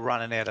like they're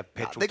running out of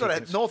petrol.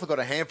 North have got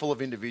a handful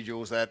of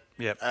individuals that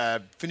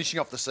finishing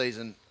off the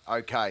season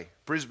okay.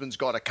 Brisbane's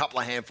got a couple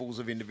of handfuls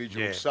of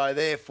individuals. Yeah. So,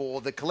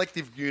 therefore, the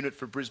collective unit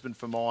for Brisbane,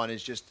 for mine,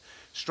 is just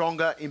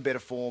stronger, in better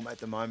form at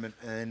the moment.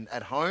 And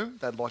at home,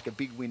 they'd like a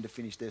big win to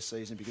finish their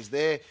season because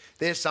their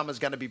summer's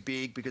going to be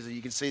big because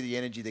you can see the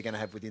energy they're going to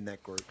have within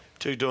that group.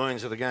 Two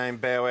doings of the game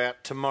bow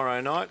out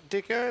tomorrow night.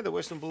 Dicko, the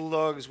Western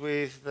Bulldogs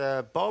with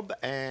Bob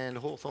and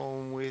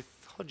Hawthorn with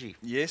Hodgie.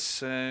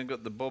 Yes,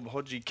 got the Bob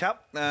Hodgie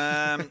Cup.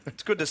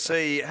 It's good to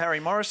see Harry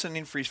Morrison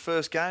in for his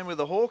first game with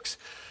the Hawks.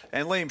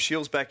 And Liam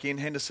Shields back in,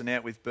 Henderson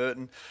out with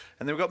Burton.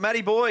 And then we've got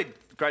Matty Boyd.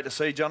 Great to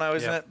see, Jono,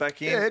 isn't it?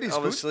 Back in. Yeah, it is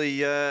obviously,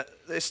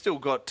 they've still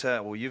got,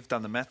 you've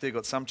done the math there,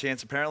 got some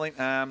chance apparently.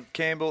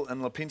 Campbell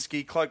and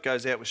Lipinski. Cloak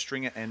goes out with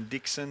Stringer and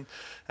Dixon.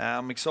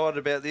 I'm excited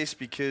about this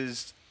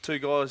because two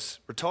guys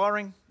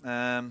retiring.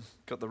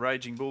 Got the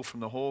Raging Bull from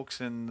the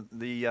Hawks and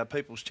the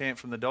People's Champ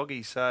from the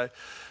Doggies. So...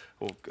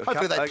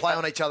 Hopefully they play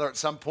on each other at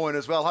some point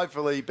as well.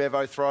 Hopefully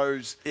Bevo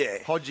throws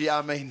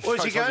Hodgie,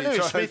 What's he going to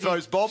do?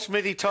 Throws Bob.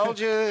 Smithy told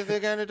you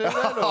they're going to do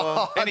that?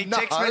 Or? Any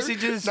text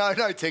messages? No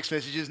text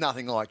messages,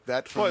 nothing like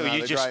that. From, Well,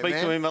 you just speak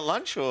to him at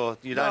lunch or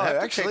you don't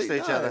have to text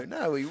each other?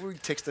 No, we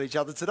texted each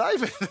other today,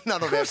 but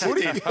none of our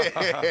footy.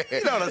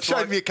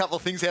 Showed me a couple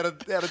of things how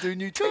to do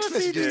new text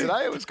messages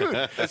today. It was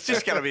good. It's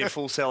just going to be a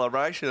full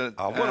celebration.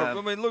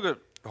 Look at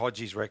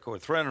Hodgie's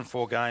record: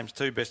 304 games,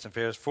 2 best and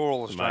fairest, 4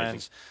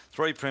 All-Australians,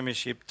 3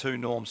 premiership, 2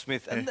 Norm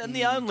Smith, and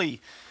the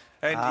only.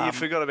 And you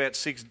forgot about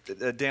 6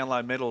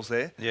 download medals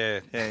there.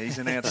 Yeah, he's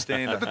an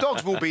outstanding. The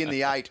Dogs will be in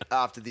the 8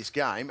 after this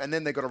game, and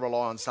then they've got to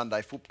rely on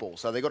Sunday football.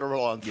 So they've got to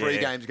rely on 3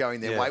 games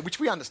going their way, which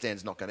we understand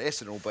is not going to.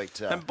 Essendon will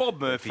beat. And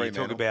Bob Murphy, you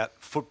talk about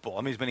football.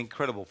 I mean, he's been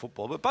incredible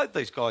football, but both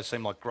these guys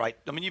seem like great.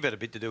 I mean, you've had a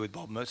bit to do with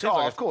Bob Murphy.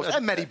 Of course.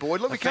 And Matty Boyd.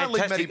 Look, we can't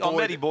leave Matty Boyd,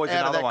 Matty Boyd's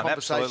out of that one,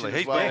 conversation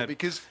absolutely. as well,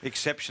 because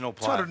exceptional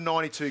player.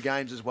 292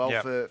 games as well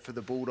for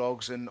the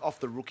Bulldogs, and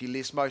off the rookie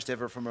list, most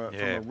ever from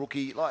a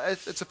rookie. Like,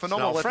 it's a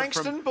phenomenal effort.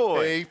 Frankston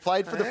boy. He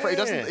played for the. He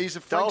doesn't. He's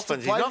a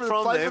Dolphins. He's not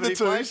from there, but he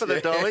played for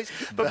the Dollies.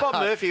 But Bob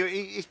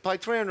Murphy, he's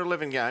played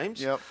 311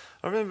 games. Yep.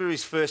 I remember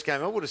his first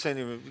game. I would have seen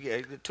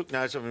him, took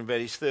notes of him about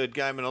his third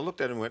game, and I looked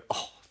at him and went,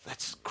 oh,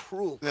 that's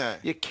cruel. Yeah.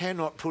 You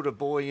cannot put a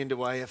boy into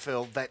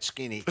AFL that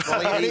skinny.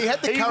 Well, he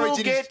had the courage. He will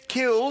get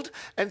killed,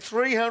 and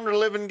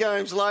 311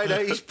 games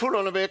later, he's put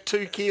on about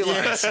 2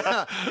 kilos. Yes.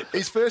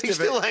 He's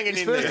still hanging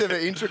in there. His first ever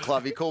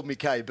intra-club, he called me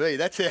KB.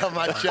 That's how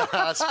much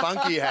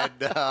spunk he had.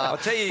 I'll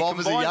tell you, Bob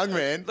was a young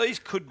man. These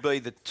could be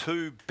the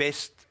 2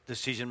 best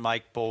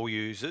decision-make ball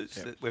users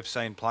that we've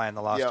seen play in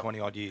the last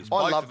 20-odd years. I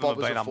Both love of them Bob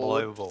have as been a forward.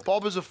 unbelievable.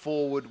 Bob as a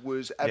forward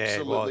was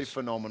absolutely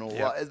phenomenal.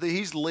 Yep. Like,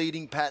 his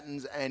leading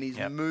patterns and his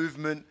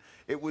movement,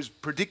 it was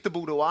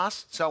predictable to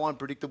us, so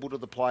unpredictable to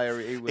the player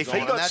he was if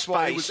on. he got that's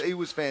space, why he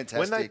was fantastic.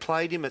 When they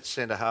played him at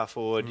centre half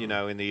forward,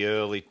 in the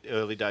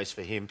early days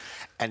for him,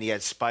 and he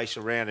had space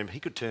around him, he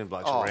could turn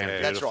blokes around.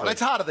 That's right.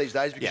 It's harder these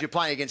days because you're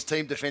playing against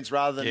team defence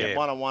rather than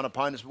one-on-one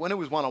opponents. But when it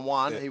was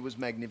one-on-one, he was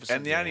magnificent.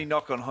 And the only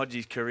knock on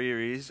Hodgie's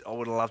career is I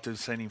would have loved to have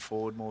seen him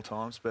forward more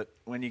times, but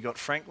when you got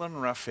Franklin,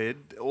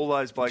 Roughhead, all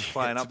those blokes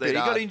playing up there, he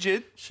got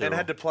injured and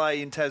had to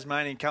play in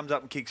Tasmania and comes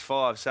up and kicks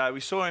 5. So we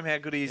saw him how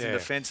good he is in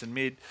defence and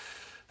mid.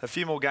 A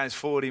few more games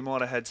forward, he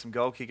might have had some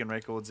goal-kicking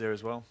records there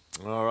as well.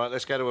 All right,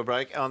 let's go to a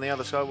break. On the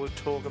other side, we'll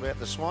talk about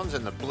the Swans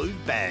and the Blue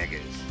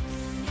Baggers.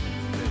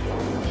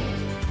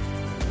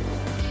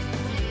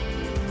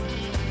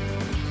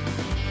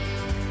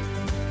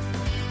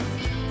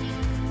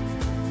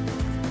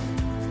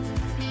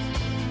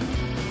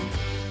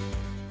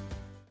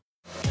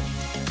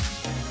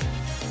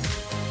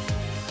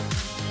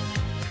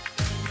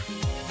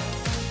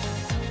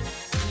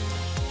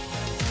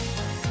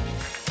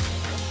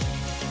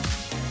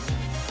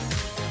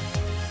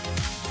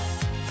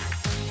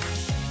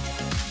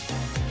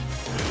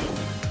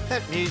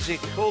 That music,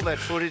 all that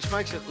footage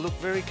makes it look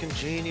very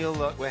congenial,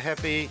 like we're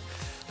happy.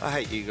 I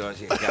hate you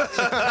guys, you guts.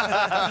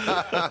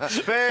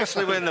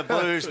 Especially when the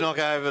Blues knock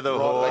over the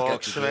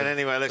Hawks. But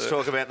anyway, let's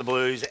talk about the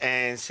Blues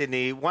and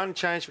Sydney. 1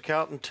 change for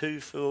Carlton, 2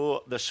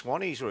 for the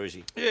Swannies,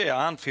 Roosy. Yeah,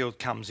 Arnfield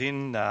comes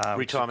in.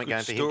 Retirement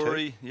game for him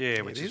too.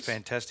 Yeah, which is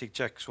fantastic.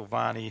 Jack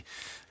Silvani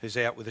is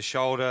out with a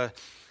shoulder.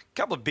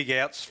 Couple of big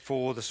outs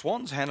for the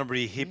Swans.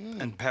 Hanbury, hip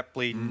and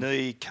Papley,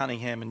 knee.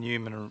 Cunningham and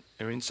Newman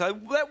are in. So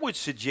that would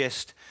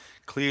suggest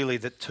clearly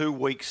that 2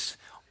 weeks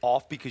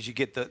off because you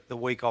get the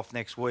week off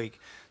next week.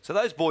 So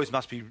those boys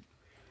must be,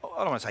 I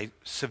don't want to say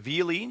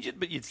severely injured,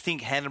 but you'd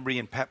think Hanbury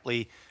and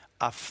Papley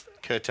are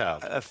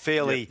curtailed,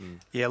 fairly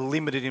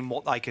limited in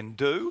what they can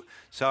do.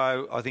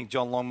 So I think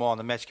John Longmire and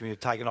the match committee have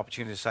taken an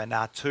opportunity to say,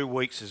 2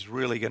 weeks is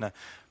really going to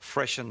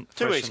freshen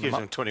 2 weeks them gives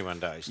up. them 21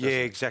 days. Yeah,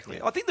 exactly.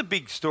 Yeah. I think the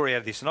big story out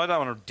of this, and I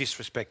don't want to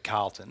disrespect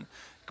Carlton,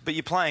 but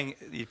you're playing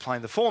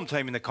the form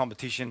team in the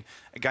competition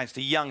against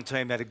a young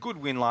team that had a good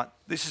win. Like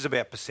this is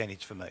about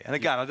percentage for me. And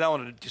again, I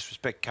don't want to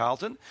disrespect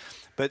Carlton,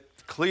 but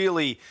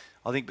clearly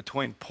I think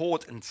between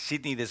Port and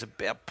Sydney there's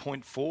about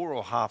 0.4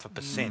 or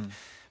 0.5%.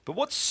 But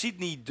what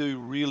Sydney do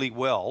really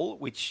well,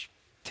 which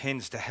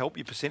tends to help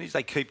your percentage,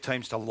 they keep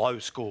teams to low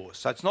scores.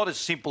 So it's not as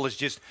simple as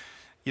just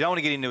You don't want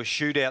to get into a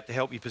shootout to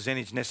help your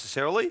percentage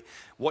necessarily.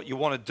 What you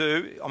want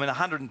to do,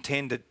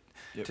 110 to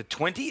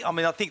 20.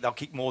 I think they'll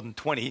kick more than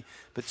 20,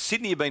 but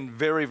Sydney have been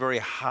very, very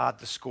hard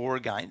to score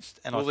against.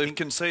 And they've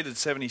conceded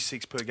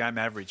 76 per game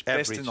average,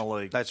 best in the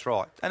league. That's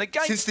right. And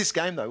again, since this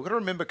game, though, we've got to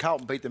remember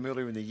Carlton beat them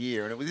earlier in the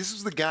year, and this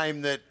was the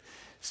game that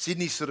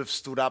Sydney sort of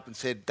stood up and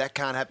said that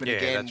can't happen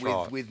again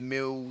with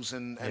Mills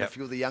and a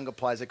few of the younger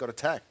players that got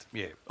attacked.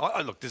 Yeah.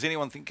 Look, does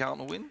anyone think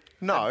Carlton will win?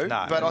 No,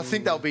 but I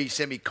think they'll be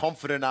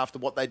semi-confident after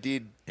what they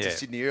did to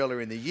Sydney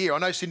earlier in the year. I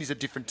know Sydney's a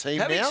different team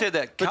now. Having said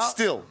that, but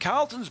still.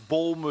 Carlton's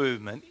ball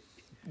movement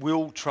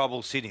will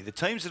trouble Sydney. The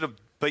teams that have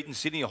beaten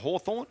Sydney are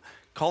Hawthorn,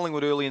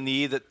 Collingwood early in the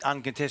year, that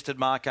uncontested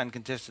mark.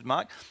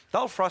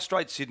 They'll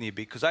frustrate Sydney a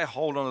bit because they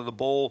hold onto the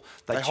ball.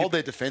 They hold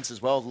their defence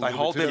as well. They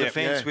hold their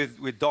defence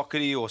with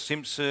Doherty or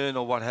Simpson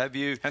or what have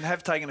you. And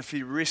have taken a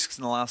few risks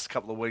in the last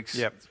couple of weeks.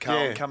 Yep.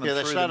 Coming through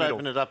they started the middle.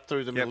 opening it up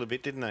through the middle a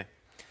bit, didn't they?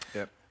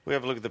 Yep. We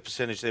have a look at the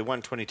percentage there.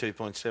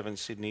 122.7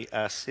 Sydney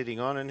are sitting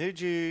on. And who'd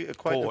you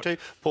equate them to?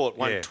 Port,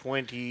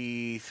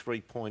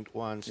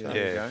 123.1. So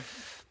there you go.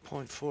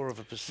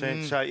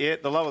 0.4%. So,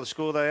 the lower the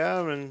score they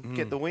are and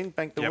get the win,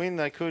 bank the win,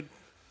 they could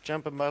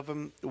jump above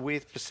them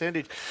with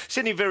percentage.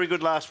 Sydney very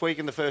good last week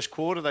in the first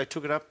quarter. They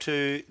took it up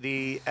to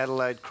the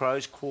Adelaide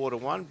Crows quarter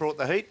one, brought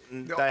the heat,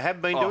 and they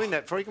have been doing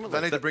that frequently.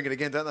 They need to bring it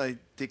again, don't they,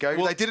 Dicko?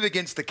 Well, they did it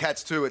against the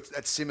Cats too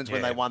at Simmons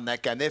when they won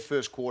that game. Their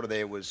first quarter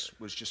there was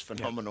just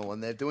phenomenal,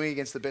 and they're doing it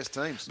against the best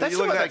teams. That's you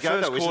look at that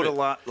first quarter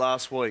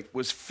last week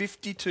was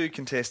 52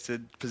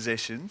 contested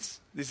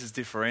possessions. This is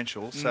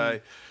differential. So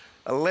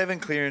 11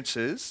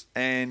 clearances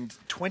and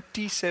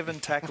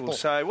 27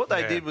 tackles. So what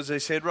they did was they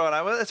said, right,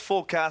 well, let's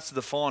forecast to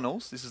the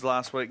finals. This is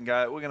last week and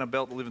go, we're going to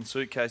belt the living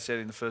suitcase out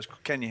in the first.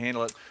 Can you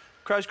handle it?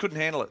 Crows couldn't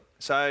handle it.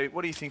 So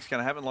what do you think's going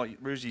to happen, like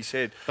Roosy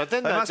said? But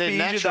then they must be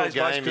injured those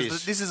blokes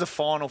because this is a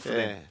final for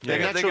them. Their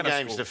natural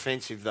game's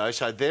defensive, though,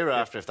 so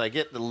thereafter, if they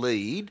get the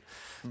lead,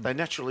 they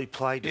naturally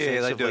play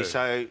defensively. Yeah, they do.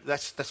 So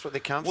that's what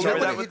they come from.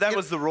 That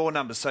was the raw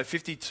numbers. So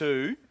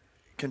 52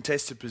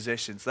 contested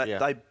possessions.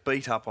 They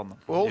beat up on them.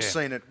 We've all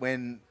seen it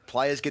when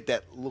players get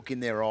that look in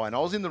their eye. And I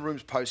was in the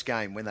rooms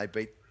post-game when they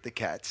beat the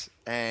Cats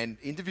and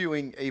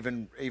interviewing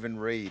even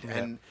Reid. Yeah.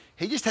 And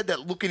he just had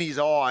that look in his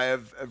eye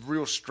of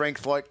real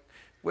strength, like,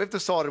 we've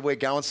decided we're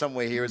going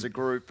somewhere here as a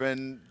group.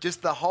 And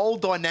just the whole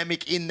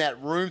dynamic in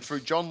that room through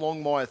John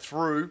Longmire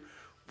through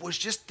was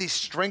just this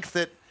strength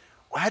that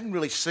I hadn't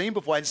really seen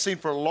before. I hadn't seen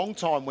for a long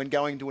time when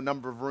going to a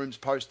number of rooms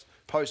post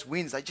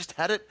wins. They just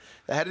had it.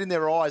 They had it in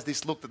their eyes,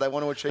 this look that they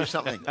want to achieve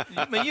something.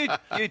 I mean,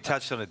 you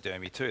touched on it,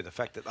 Dermy, too, the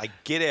fact that they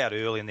get out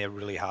early and they're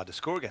really hard to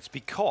score against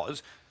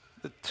because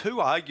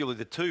arguably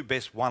the two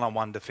best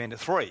one-on-one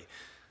defenders, three,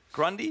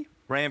 Grundy,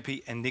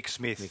 Rampy and Nick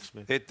Smith.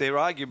 They're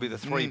arguably the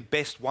three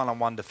best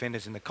one-on-one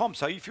defenders in the comp.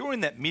 So if you're in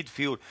that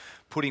midfield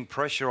putting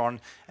pressure on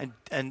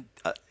and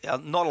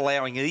not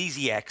allowing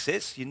easy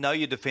access, you know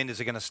your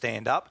defenders are going to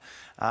stand up,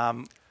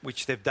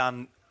 which they've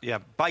done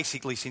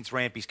basically since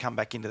Rampy's come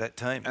back into that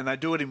team. And they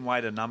do it in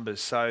weight of numbers.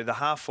 So the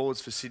half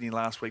forwards for Sydney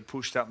last week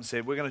pushed up and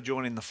said, we're going to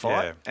join in the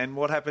fight. Yeah. And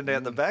what happened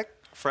out the back?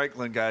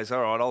 Franklin goes,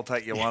 all right, I'll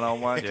take you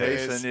one-on-one,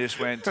 Keith, and just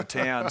went to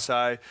town.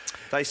 So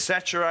they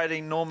saturate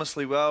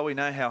enormously well. We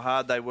know how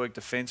hard they work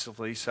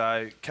defensively.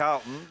 So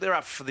Carlton, they're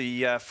up for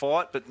the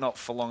fight, but not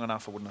for long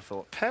enough, I wouldn't have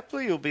thought.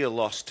 Papley will be a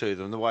loss to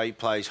them, the way he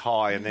plays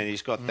high, and then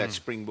he's got that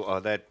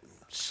that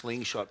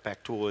slingshot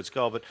back towards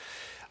goal. But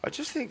I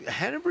just think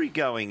Hanbury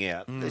going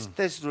out,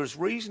 there's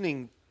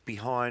reasoning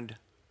behind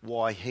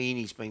why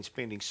Heaney's been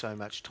spending so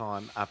much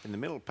time up in the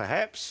middle.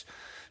 Perhaps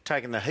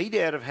taking the heat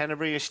out of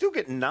Hanbury, you're still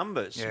getting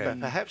numbers,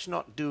 but perhaps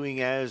not doing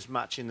as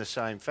much in the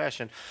same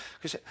fashion.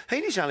 Because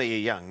Heaney's only a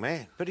young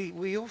man, but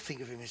we all think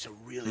of him as a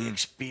really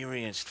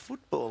experienced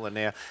footballer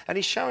now, and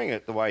he's showing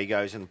it the way he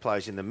goes and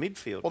plays in the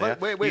midfield now.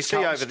 You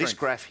see over this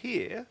graph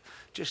here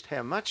just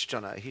how much,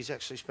 Jono, he's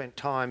actually spent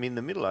time in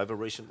the middle over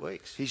recent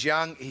weeks. He's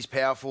young, he's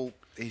powerful,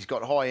 he's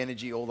got high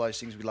energy, all those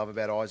things we love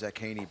about Isaac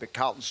Heaney, but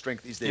Carlton's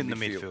strength is their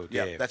midfield.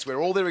 Yeah. That's where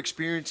all their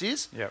experience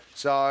is. Yep.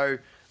 So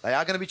they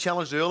are going to be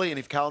challenged early, and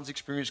if Carlton's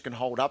experience can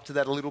hold up to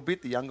that a little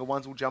bit, the younger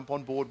ones will jump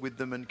on board with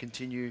them and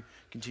continue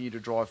to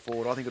drive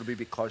forward. I think it'll be a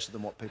bit closer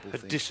than what people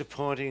think.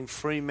 Disappointing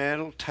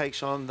Fremantle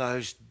takes on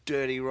those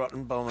dirty,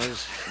 rotten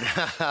Bombers.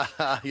 Yeah,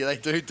 they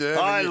do dirty.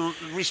 I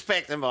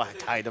respect them. I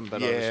hate them,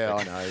 but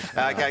I know.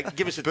 Okay,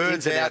 give us a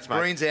Burns out, mate.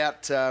 Green's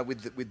out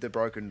with the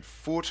broken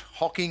foot.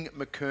 Hocking,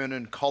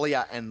 McKernan,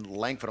 Collier and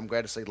Langford. I'm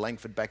glad to see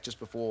Langford back just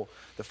before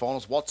the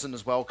finals. Watson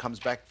as well comes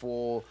back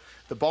for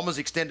the Bombers'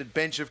 extended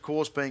bench, of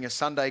course, being a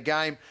Sunday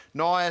game.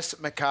 Nias,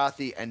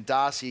 McCarthy and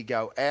Darcy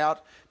go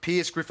out.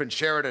 Pearce, Griffin,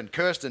 Sheridan,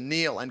 Kirsten,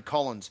 Neal and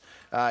Collins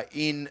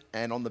in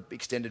and on the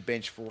extended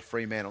bench for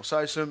Fremantle.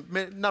 So some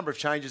number of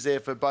changes there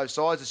for both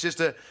sides. It's just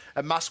a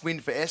must-win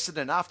for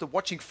Essendon. After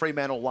watching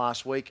Fremantle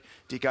last week,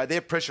 Dicko,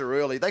 their pressure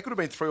early, they could have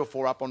been 3 or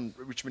 4 up on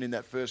Richmond in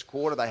that first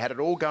quarter. They had it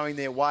all going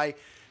their way.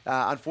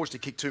 Unfortunately,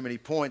 kicked too many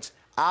points.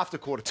 after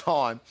quarter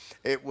time,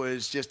 it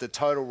was just a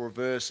total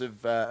reverse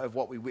of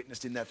what we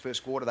witnessed in that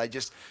first quarter. They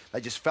just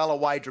fell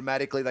away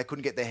dramatically. They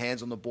couldn't get their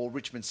hands on the ball.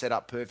 Richmond set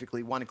up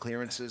perfectly, won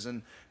clearances,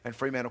 and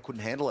Fremantle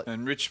couldn't handle it.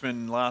 And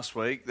Richmond last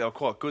week, they were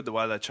quite good the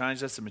way they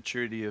changed. That's the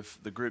maturity of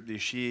the group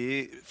this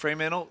year.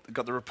 Fremantle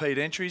got the repeat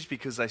entries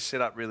because they set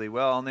up really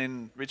well. And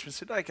then Richmond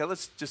said, okay,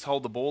 let's just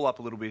hold the ball up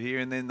a little bit here.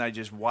 And then they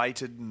just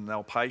waited and they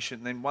were patient.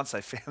 And then once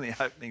they found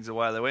the openings,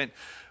 away they went.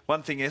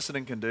 One thing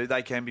Essendon can do,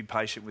 they can be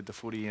patient with the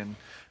footy and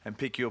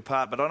pick you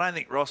apart. But I don't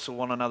think Ross will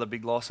want another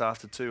big loss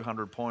after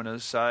 200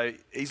 pointers. So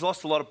he's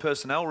lost a lot of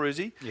personnel,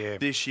 Roosie,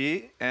 this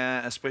year,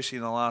 especially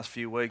in the last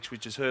few weeks,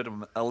 which has hurt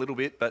him a little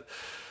bit. But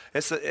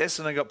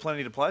Essendon got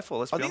plenty to play for,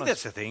 let's be honest. I think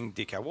that's the thing,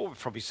 Dicko. What we've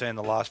probably seen in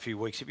the last few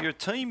weeks, if you're a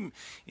team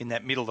in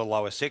that middle to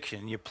lower section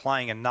and you're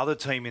playing another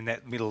team in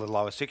that middle to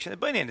lower section, they've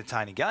been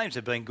entertaining games,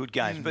 they've been good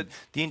games, but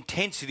the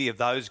intensity of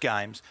those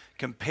games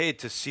compared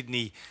to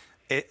Sydney,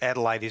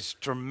 Adelaide is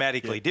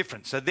dramatically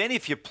different. So then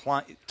if you're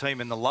playing a team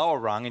in the lower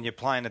rung and you're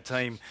playing a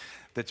team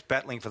that's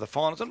battling for the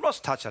finals, and Ross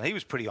touched on it, he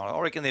was pretty honest. I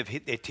reckon they've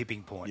hit their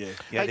tipping point.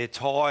 Yeah. They're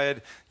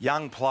tired,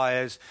 young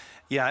players.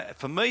 Yeah,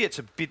 for me, it's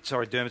a bit,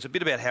 Dermot, it's a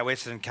bit about how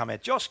Essendon come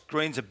out. Josh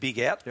Green's a big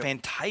out.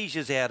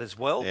 Fantasia's out as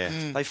well.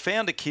 They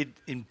found a kid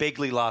in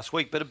Begley last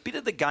week, but a bit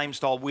of the game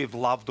style we've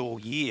loved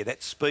all year,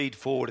 that speed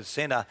forward to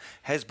centre,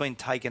 has been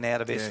taken out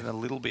of Essendon a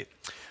little bit.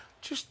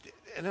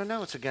 And I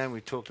know it's a game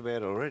we've talked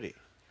about already.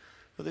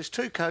 Well, there's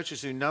two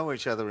coaches who know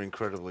each other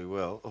incredibly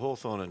well,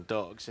 Hawthorn and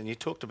Dogs, and you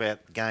talked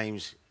about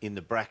games in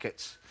the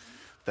brackets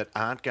that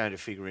aren't going to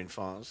figure in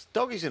finals.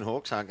 Doggies and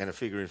Hawks aren't going to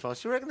figure in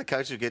finals. Do you reckon the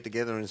coaches will get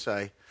together and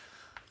say,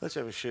 let's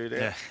have a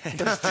shootout.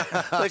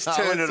 Let's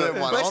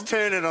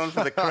turn it on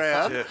for the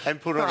crowd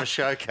and put on a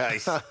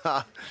showcase. I'm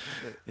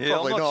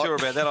not sure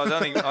about that.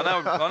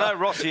 I know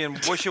Rossi and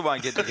Busher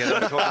won't get together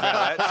and talk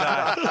about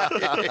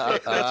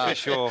that. So that's for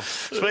sure.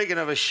 Speaking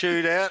of a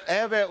shootout,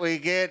 how about we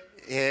get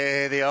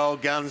the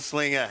old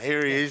gunslinger?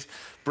 Here he is.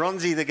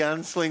 Bronzy the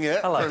gunslinger.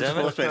 Hello,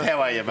 Dermot.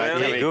 How are you,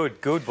 mate? Yeah,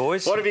 good,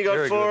 boys. What have you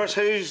got for us?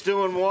 Who's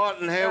doing what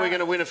and how are we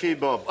going to win a few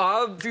bob?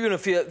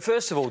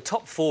 First of all,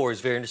 top four is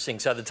very interesting.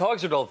 So the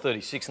Tigers are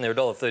 $1.36 and they're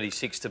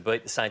 $1.36 to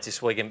beat the Saints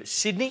this weekend. But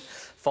Sydney,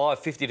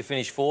 $5.50 to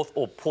finish fourth,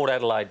 or Port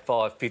Adelaide,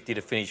 $5.50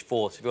 to finish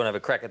fourth. So if you want to have a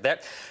crack at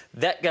that,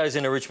 that goes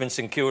into Richmond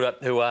St Kilda,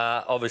 who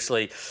are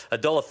obviously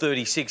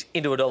 $1.36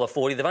 into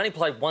 $1.40. They've only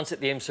played once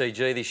at the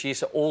MCG this year,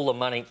 so all the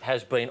money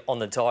has been on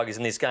the Tigers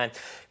in this game.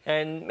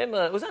 And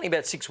remember, it was only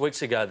about 6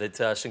 weeks ago that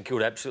St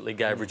Kilda absolutely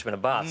gave Richmond a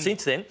bath.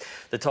 Since then,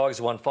 the Tigers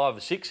have won 5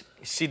 of 6.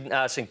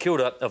 St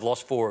Kilda have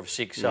lost 4 of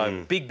 6.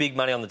 So big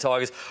money on the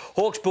Tigers.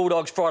 Hawks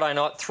Bulldogs Friday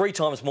night, 3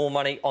 times more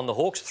money on the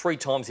Hawks, 3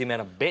 times the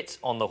amount of bets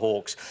on the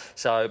Hawks.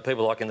 So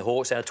people liking the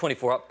Hawks. Our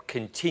 24 up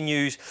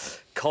continues.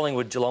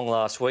 Collingwood Geelong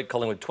last week.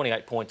 Collingwood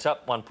 28 points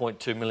up,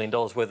 $1.2 million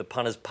worth of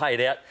punters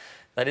paid out.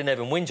 They didn't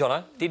even win,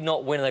 Jono. Did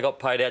not win and they got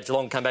paid out.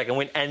 Geelong come back and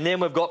win. And then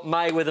we've got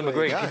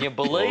Mayweather-McGregor. Can you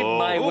believe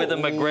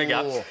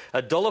Mayweather-McGregor?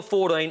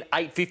 $1.14,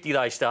 $8.50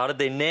 they started.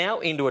 They're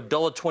now into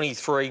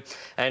 $1.23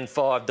 and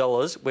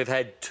 $5. We've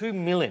had $2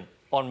 million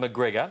on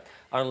McGregor,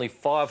 only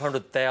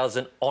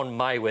 $500,000 on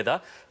Mayweather.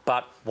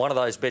 But one of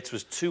those bets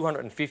was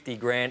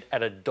 $250,000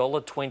 at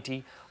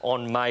 $1.20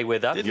 on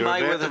Mayweather. Didn't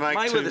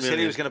Mayweather said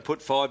he was going to put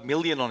 $5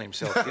 million on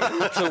himself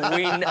to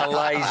win a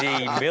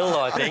lazy mill,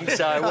 I think.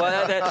 So,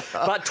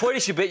 but tweet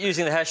us your bet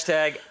using the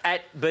hashtag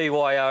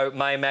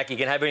 @BYOMaymac. You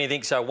can have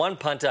anything. So one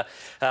punter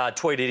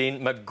tweeted in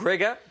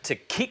McGregor to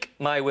kick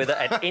Mayweather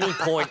at any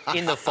point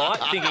in the fight,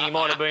 thinking he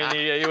might have been in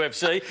the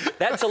UFC.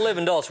 That's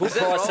 $11. We'll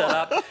price that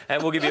up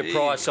and we'll give you a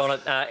price on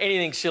it.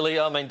 Anything silly.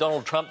 I mean,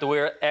 Donald Trump to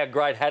wear our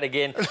great hat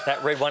again.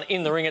 That red one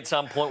in the ring at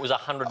some point was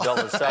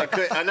 $100. So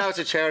I know it's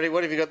a charity.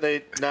 What have you got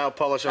the nail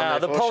polish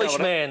on? The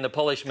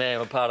Polish Man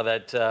were part of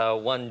that.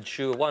 One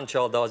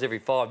child dies every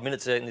 5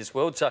 minutes in this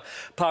world. So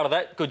part of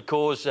that, good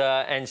cause,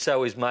 and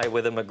so is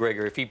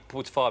Mayweather-McGregor. If he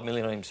puts $5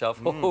 million on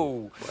himself,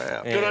 wow.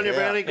 Yeah, good on you,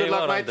 Brownie. Good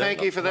luck, mate.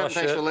 Thank you for that. Nice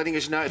Thanks for letting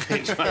us know.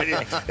 Thanks,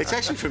 mate. It's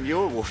actually from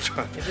your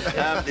wardrobe.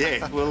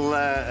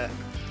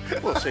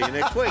 We'll see you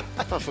next week.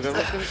 I forgot what I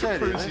was going to say.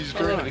 Brucey's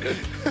great. Okay.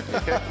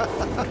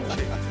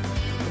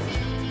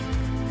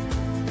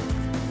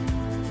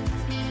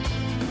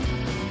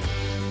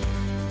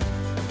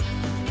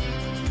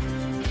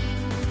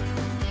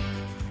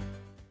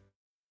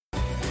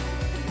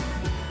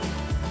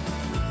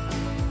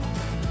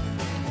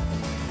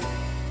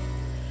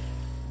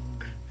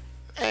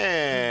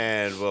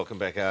 And welcome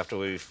back after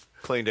we've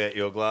cleaned out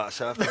your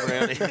glass after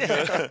Brownie.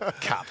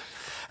 Cup.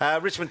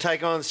 Richmond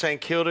take on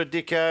St Kilda.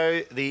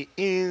 Dicko, the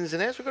ins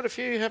and outs. We've got a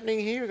few happening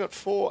here. We've got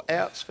 4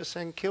 outs for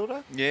St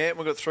Kilda. Yeah,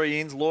 we've got 3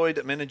 ins. Lloyd,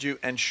 Menadue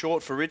and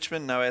Short for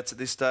Richmond. No outs at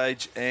this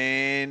stage.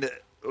 And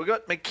we've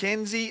got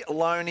Mackenzie,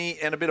 Loney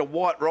and a bit of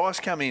White Rice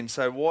come in.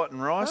 So White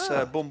and Rice,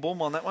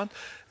 boom on that one.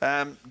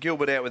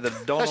 Gilbert out with a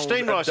Donald.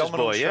 Steamed Rice's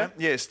boy, yeah?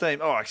 Yeah,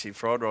 steamed. Oh, actually,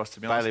 fried rice, to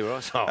be honest. Bailey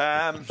Rice. Oh.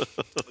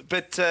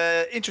 But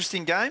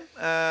interesting game.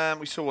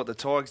 We saw what the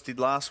Tigers did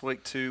last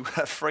week to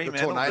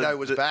Fremantle. The Tornado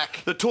was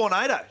back. The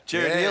Tornado,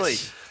 Jared Healy.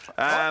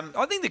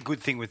 I think the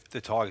good thing with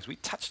the Tigers, we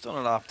touched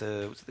on it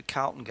after the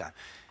Carlton game.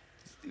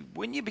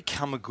 when you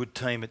become a good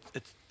team,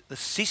 the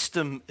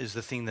system is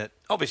the thing that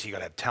obviously you got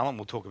to have talent.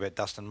 We'll talk about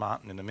Dustin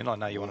Martin in a minute. I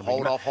know you want to bring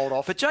him up. Hold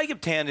off. But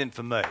Jacob Townsend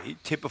for me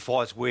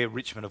typifies where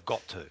Richmond have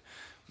got to.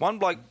 One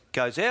bloke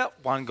goes out,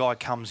 one guy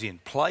comes in,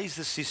 plays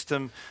the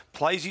system,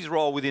 plays his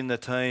role within the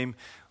team.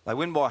 They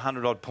win by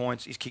 100-odd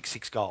points. He's kicked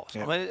 6 goals.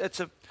 Yep. I mean,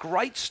 it's a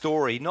great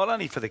story, not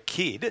only for the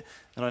kid,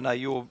 and I know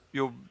you're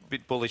a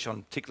bit bullish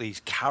on particularly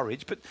his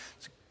courage, but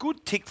it's a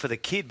good tick for the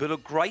kid, but a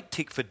great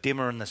tick for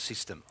Dimmer and the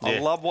system. Yeah. I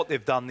love what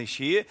they've done this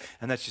year,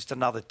 and that's just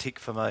another tick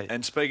for me.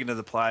 And speaking of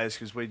the players,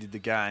 because we did the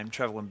game,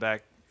 travelling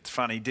back, it's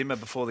funny, Dimmer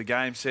before the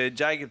game said,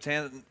 Jacob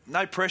Townsend,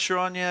 no pressure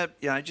on you,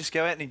 just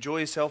go out and enjoy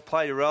yourself,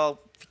 play your role.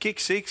 If you kick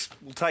 6,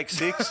 we'll take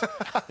 6. Kick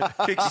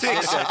 6. He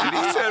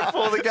said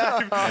before the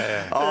game.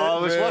 Yeah. I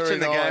was watching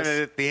the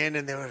game at the end,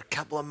 and there were a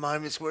couple of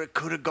moments where it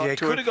could have got to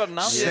could have got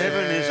another.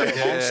 7 is a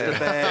monster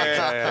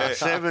bag.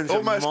 7's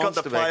almost a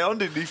monster got the play on,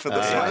 didn't he, for the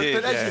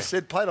But as you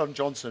said, played on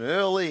Johnson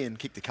early and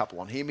kicked a couple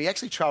on him. He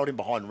actually trailed him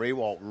behind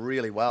Rewalt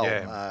really well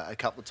a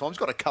couple of times.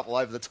 Got a couple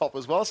over the top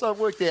as well, so it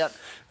worked out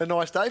a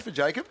nice day for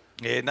Jacob.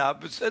 Yeah, no,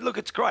 but look,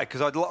 it's great because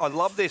I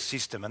love their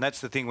system, and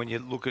that's the thing when you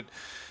look at.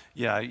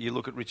 You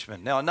look at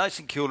Richmond. Now, I know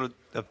St Kilda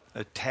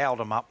towed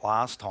them up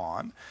last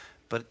time,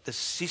 but the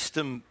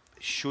system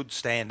should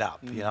stand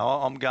up.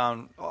 I'm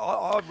going...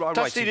 I rate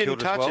St didn't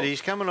Kilda touch as well. it.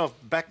 He's coming off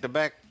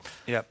back-to-back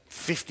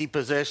 50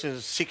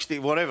 possessions, 60,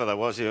 whatever that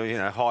was, high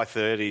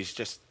 30s,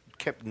 just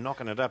kept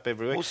knocking it up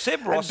every week. Well,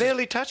 Seb Ross... And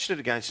barely touched it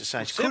against the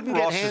Saints. Couldn't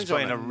get hands has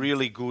been a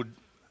really good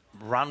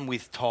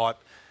run-with type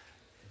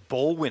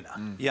ball winner.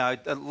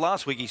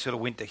 Last week he sort of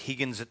went to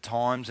Higgins at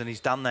times, and he's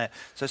done that.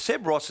 So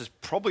Seb Ross is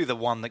probably the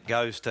one that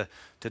goes to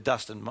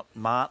Dustin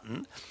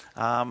Martin.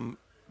 But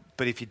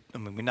we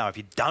know if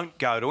you don't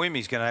go to him,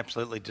 he's going to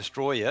absolutely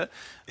destroy you.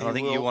 And I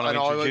think you want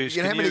to introduce...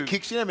 You know how many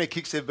kicks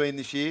there have been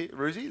this year,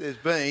 Roosie? There's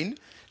been... Do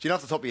you know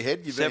off the top of your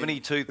head?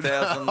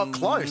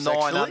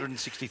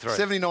 72,963.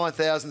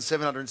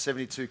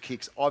 79,772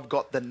 kicks. I've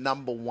got the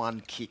number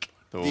one kick.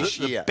 This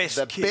year.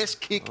 The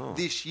best kick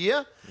this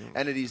year,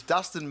 and it is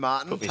Dustin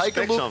Martin. Take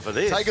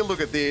a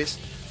look at this.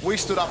 We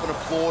stood up and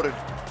applauded,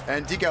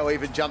 and Dicko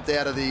even jumped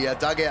out of the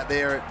dugout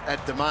there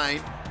at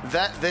Domain.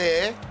 That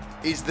there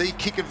is the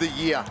kick of the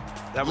year.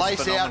 That was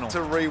Lace phenomenal. out to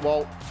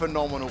Rewalt,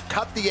 phenomenal.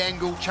 Cut the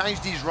angle,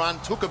 changed his run,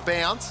 took a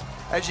bounce.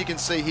 As you can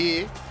see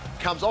here,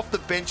 comes off the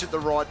bench at the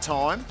right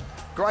time.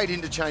 Great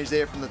interchange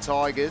there from the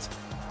Tigers.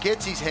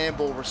 Gets his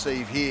handball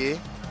receive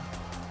here,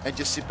 and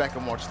just sit back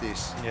and watch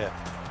this. Yeah.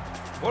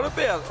 What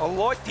about, I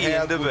like the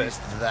end of it.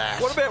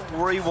 That? What about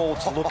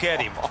Rewalt's look at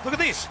him? Look at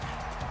this.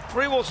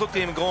 Rewalt's looked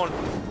at him and gone,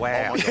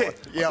 wow. Oh my God.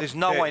 There's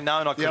no way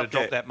known I could have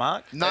dropped that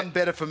mark. None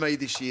better for me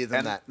this year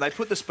than that. They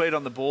put the speed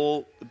on the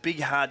ball. A big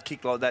hard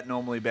kick like that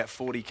normally about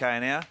 40k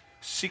an hour.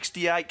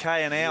 68k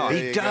an hour.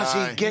 He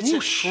does. He gets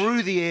it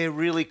through the air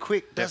really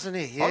quick, doesn't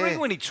he? Yeah. I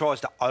reckon when he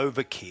tries to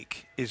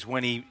overkick is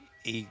when he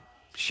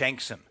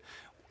shanks him.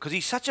 Because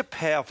he's such a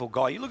powerful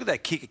guy. You look at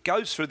that kick, it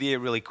goes through the air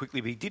really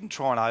quickly, but he didn't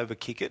try and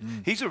overkick it.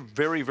 He's a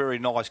very, very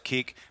nice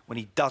kick when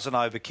he doesn't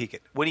overkick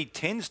it. When he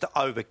tends to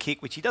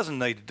overkick, which he doesn't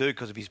need to do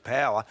because of his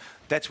power,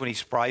 that's when he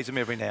sprays them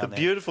every now and then. The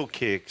beautiful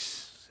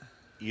kicks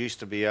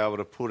used to be able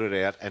to put it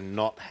out and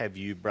not have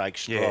you break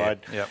stride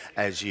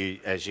as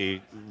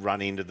you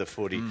run into the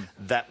footy.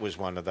 That was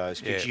one of those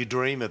kicks. You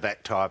dream of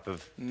that type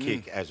of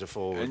kick as a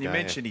forward. And you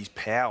mentioned his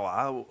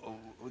power.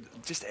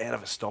 Just out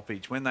of a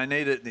stoppage. When they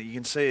need it, you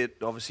can see it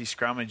obviously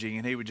scrummaging,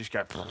 and he would just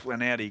go,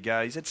 and out he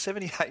goes. He's had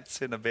 78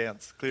 centre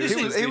bounce.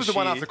 He was the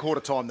one after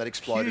quarter time that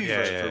exploded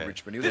for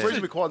Richmond. He was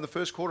reasonably quiet in the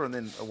first quarter, and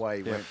then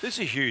away he went. This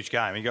is a huge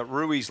game. He got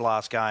Rui's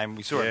last game.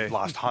 We saw it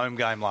last home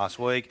game last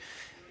week.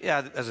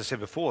 Yeah, as I said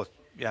before,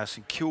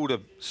 St Kilda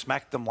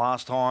smacked them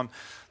last time.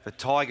 The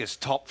Tigers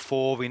top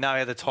 4. We know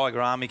how the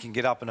Tiger Army can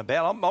get up and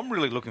about. I'm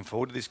really looking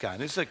forward to this game.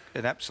 This is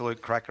an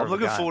absolute cracker. I'm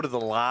looking forward to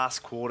the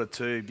last quarter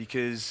too,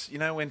 because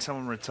when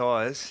someone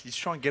retires, you just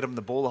try and get them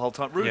the ball the whole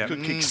time. Rui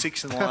could kick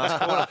 6 in the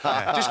last quarter.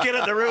 Just get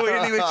it to Rui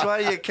any which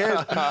way you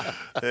can.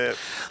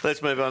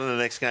 Let's move on to the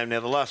next game now.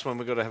 The last one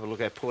we've got to have a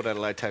look at. Port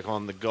Adelaide take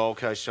on the Gold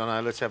Coast.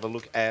 Jono, let's have a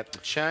look at the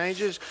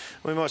changes.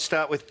 We might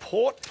start with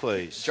Port,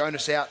 please.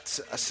 Jonas out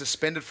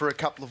suspended for a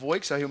couple of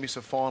weeks, so he'll miss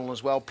a final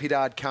as well.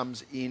 Pittard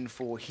comes in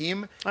for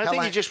him. I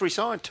think he just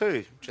resigned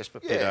too, Jasper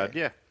Pittard.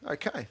 Yeah.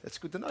 Okay, that's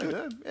good to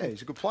know. Yeah,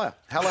 he's a good player.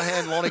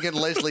 Hallahan, Lonigan,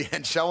 Leslie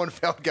and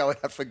Schoenfeld go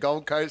out for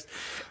Gold Coast.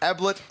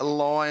 Ablett,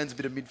 Lions, a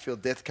bit of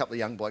midfield depth, a couple of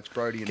young blokes,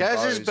 Brody and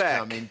Gaz Bose is back.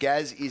 come in.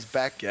 Gaz is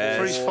back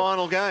for his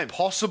final game.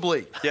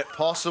 Possibly. Yep.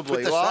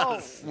 Possibly.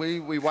 Well, we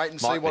wait and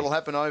see what will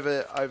happen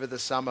over the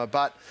summer.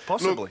 But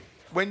possibly. Look,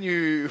 when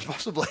you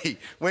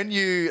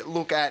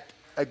look at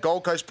a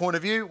Gold Coast point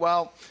of view,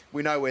 well,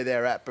 we know where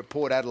they're at. But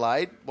Port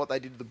Adelaide, what they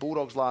did to the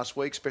Bulldogs last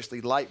week,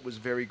 especially late, was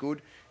very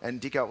good. And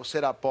Dicko was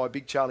set up by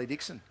big Charlie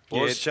Dixon.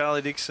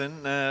 Charlie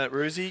Dixon.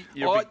 Roosie,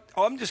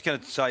 I'm just going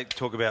to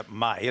talk about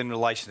May in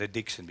relation to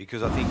Dixon,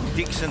 because I think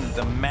Dixon,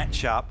 the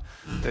matchup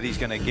that he's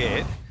going to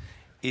get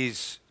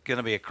is going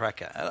to be a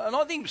cracker. And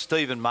I think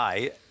Stephen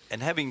May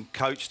and having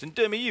coached, and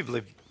Dermy,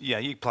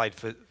 you played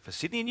for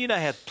Sydney, and you know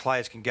how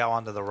players can go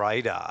under the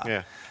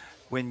radar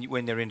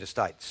when they're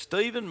interstate.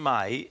 Stephen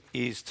May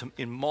is,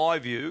 in my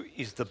view,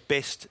 is the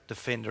best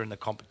defender in the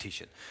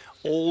competition.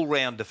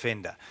 All-round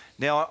defender.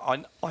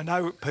 Now, I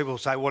know people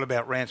say, what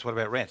about Rance? What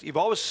about Rance? If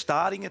I was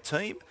starting a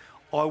team,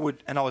 I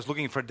was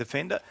looking for a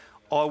defender,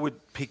 I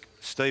would pick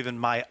Stephen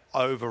May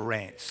over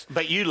Rance.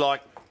 But you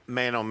like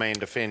man-on-man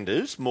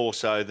defenders more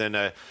so than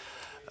a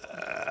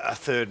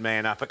third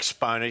man up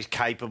exponent. He's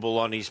capable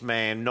on his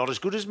man. Not as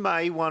good as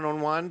May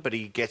one-on-one, but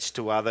he gets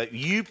to other.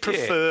 You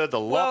prefer the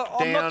lockdown. Well,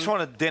 I'm not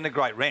trying to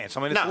denigrate Rance.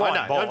 I mean, it's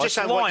line ball. I'm just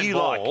saying what you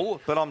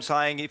like. But I'm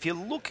saying if you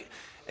look...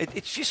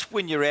 It's just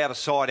when you're out of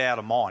sight, out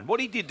of mind. What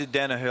he did to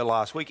Danaher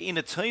last week in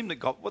a team that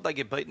got... What they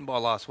get beaten by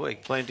last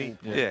week? Plenty.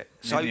 Yeah.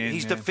 So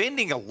he's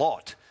defending a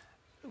lot.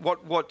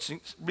 What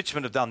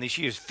Richmond have done this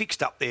year is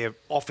fixed up their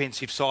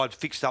offensive side,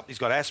 fixed up. He's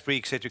got Asprey,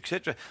 etc.,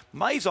 etc.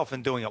 May's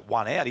often doing it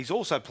one out. He's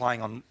also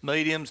playing on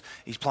mediums.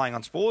 He's playing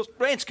on spores.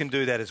 Rance can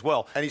do that as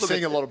well. And he's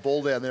seeing a lot of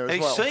ball down there as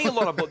well. He's seeing a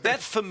lot of ball.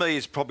 That, for me,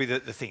 is probably the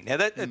thing. Now,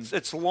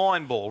 it's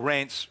line ball,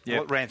 Rance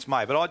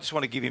may. But I just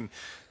want to give him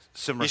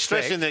some respect.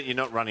 You're stressing that you're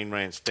not running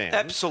Rance down.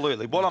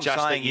 Absolutely. What I'm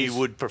saying is you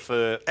would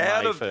prefer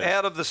out May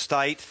of the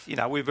state,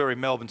 we're very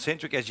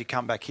Melbourne-centric as you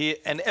come back here,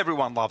 and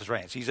everyone loves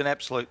Rance. He's an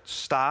absolute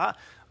star.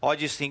 I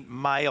just think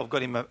May, I've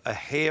got him a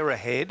hair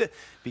ahead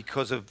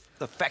because of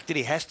the fact that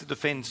he has to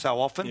defend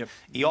so often. Yep.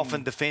 He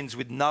often defends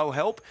with no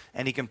help,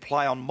 and he can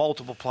play on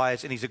multiple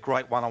players, and he's a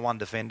great one-on-one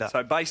defender.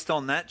 So based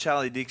on that,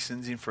 Charlie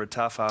Dixon's in for a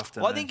tough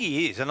afternoon. Well, I think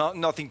he is, and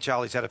I think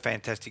Charlie's had a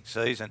fantastic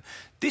season.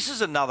 This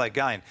is another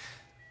game.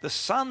 The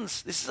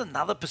Suns, this is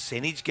another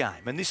percentage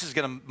game, and this is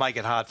going to make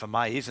it hard for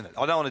May, isn't it?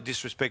 I don't want to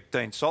disrespect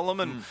Dean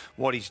Solomon,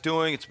 what he's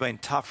doing. It's been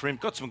tough for him.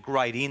 Got some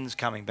great ins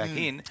coming back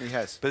in. He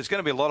has. But there's going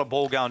to be a lot of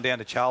ball going down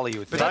to Charlie, you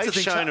would think. They've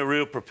shown a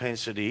real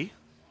propensity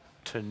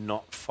to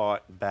not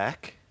fight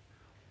back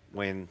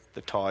when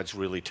the tide's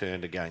really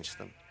turned against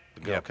them,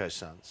 the Gold Coast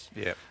Suns.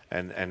 Yeah.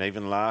 And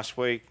even last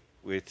week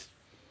with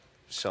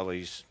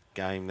Sully's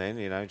game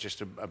then,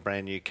 just a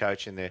brand new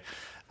coach in there,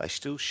 they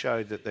still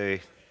showed that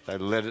they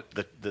let it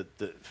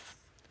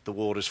the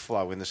waters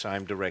flow in the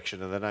same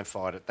direction, and they don't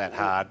fight it that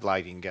hard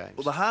late in games.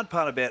 Well, the hard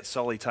part about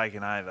Solly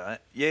taking over,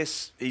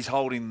 yes, he's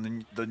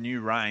holding the new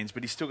reins,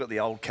 but he's still got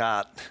the old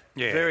cart.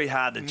 Yeah. Very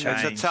hard to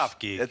change. It's a tough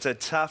gig. It's a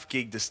tough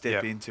gig to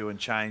step into and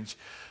change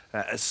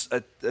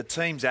a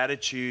team's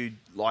attitude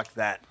like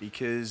that,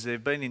 because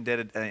they've been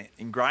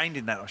ingrained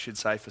in that, I should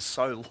say, for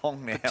so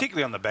long now.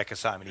 Particularly on the back of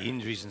so many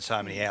injuries and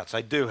so many outs.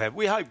 They do have.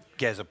 We hope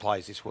Gazza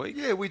plays this week.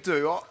 Yeah, we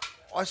do.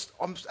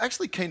 I'm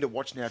actually keen to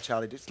watch now,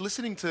 Charlie. Just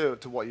listening to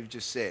what you've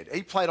just said.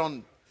 He played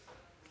on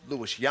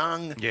Lewis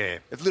Young. Yeah.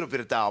 A little bit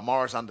of Dale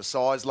Morris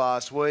undersized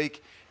last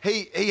week.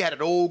 He had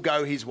it all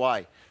go his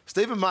way.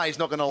 Stephen May's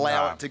not going to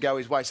allow it to go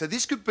his way. So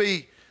this could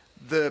be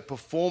the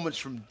performance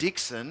from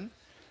Dixon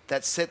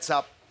that sets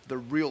up the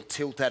real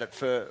tilt at it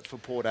for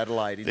Port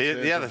Adelaide.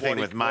 The other thing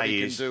with May is what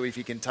he can do if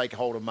he can take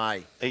hold of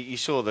May. You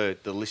saw the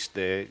list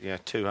there,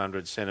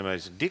 200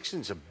 centimetres.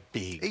 Dixon's a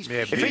big. He's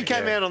if he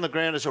came out on the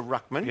ground as a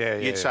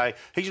ruckman, you'd say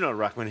he's not a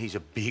ruckman, he's a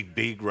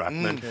big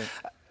ruckman.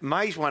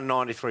 May's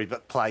 193,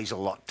 but plays a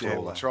lot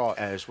taller. That's right.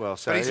 As well.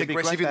 So but he's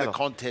aggressive in the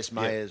contest,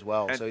 May, as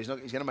well. And so he's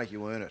going to make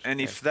you earn it.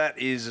 And if that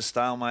is a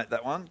stalemate,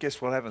 that one,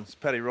 guess what happens?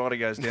 Paddy Ryder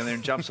goes down there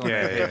and jumps on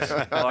their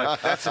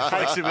that's the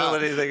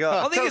flexibility they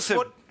got. I think it's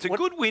a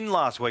good win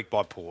last week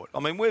by Port. I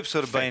mean, we've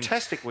sort of been...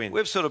 Fantastic win.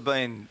 We've sort of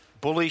been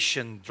bullish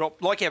and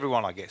dropped, like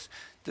everyone, I guess.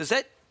 Does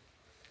that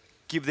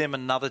give them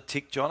another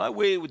tick,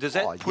 Jono? Does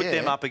that put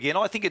them up again?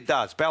 I think it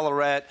does.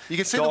 Ballarat, You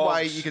can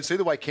see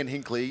the way Ken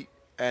Hinkley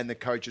and the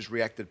coaches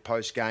reacted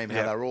post-game,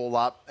 how they're all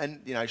up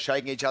and,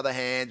 shaking each other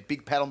hands,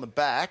 big pat on the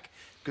back,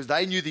 because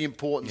they knew the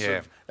importance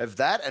of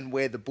that and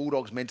where the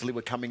Bulldogs mentally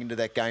were coming into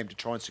that game to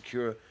try and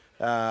secure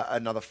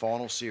another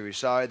final series.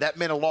 So that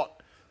meant a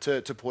lot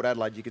to Port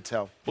Adelaide, you could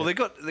tell. Well, they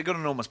got an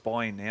enormous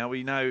buy-in now.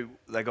 We know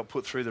they got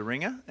put through the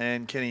ringer,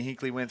 and Kenny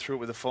Hinkley went through it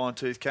with a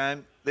fine-tooth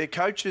comb. Their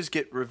coaches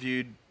get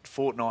reviewed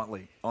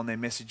fortnightly on their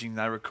messaging.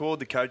 They record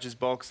the coaches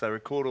box, they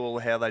record all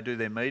how they do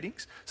their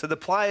meetings. So the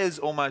players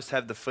almost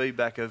have the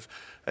feedback of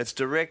it's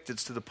direct,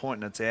 it's to the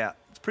point, and it's out.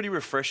 It's pretty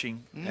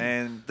refreshing,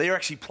 and they're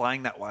actually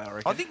playing that way, I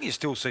reckon. I think you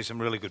still see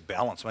some really good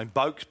balance. I mean,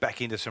 Boak's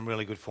back into some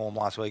really good form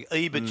last week.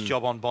 Ebert's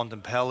job on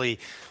Bontempelli,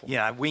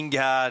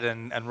 Wingard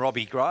and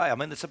Robbie Gray. I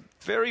mean, it's a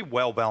very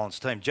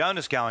well-balanced team.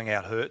 Jonas going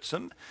out hurts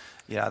them.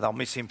 They'll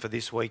miss him for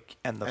this week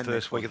and the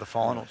first week of the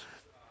finals.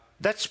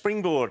 That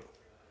springboard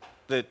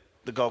that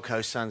the Gold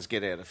Coast Suns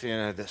get out of,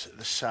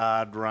 the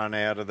Sard run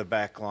out of the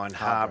back line,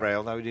 Harbour,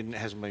 although he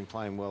hasn't been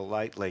playing well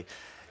lately.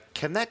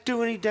 Can that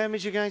do any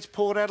damage against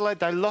Port Adelaide?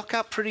 They lock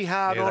up pretty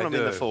hard on them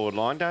in the forward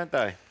line, don't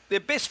they? Their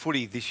best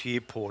footy this year,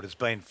 Port, has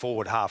been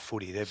forward half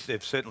footy.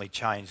 They've certainly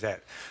changed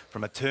that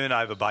from a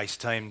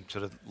turnover-based team to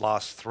the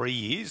last 3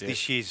 years.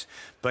 This year's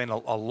been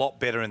a lot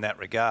better in that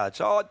regard.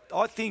 So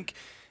I think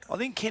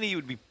Kenny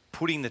would be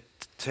putting the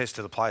test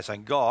to the players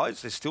saying,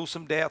 guys, there's still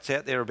some doubts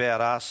out there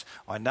about us.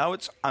 I know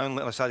it's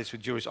only, I say this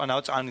with juries, I know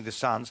it's only the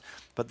Suns,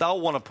 but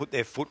they'll want to put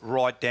their foot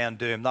right down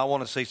Doom. They'll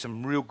want to see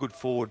some real good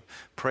forward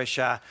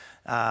pressure.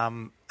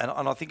 And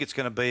I think it's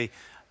going to be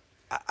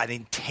an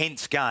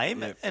intense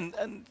game. Yep.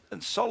 And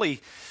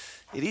Solly,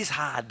 it is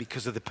hard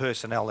because of the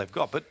personnel they've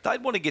got, but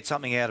they'd want to get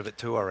something out of it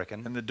too, I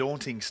reckon. And the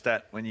daunting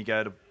stat when you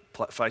go to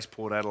face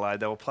Port Adelaide,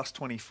 they were plus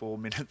 24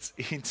 minutes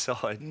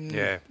inside.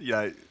 Yeah.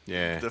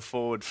 The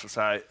forward.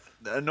 So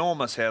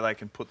enormous how they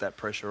can put that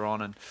pressure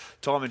on. And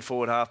time in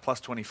forward half,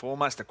 plus 24,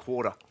 almost a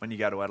quarter when you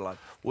go to Adelaide.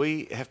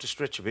 We have to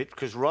stretch a bit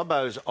because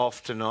Robbo's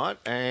off tonight.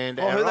 And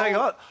who they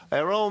got?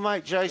 Our old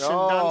mate Jason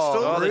Oh,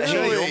 Dunstall.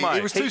 really?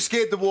 He was too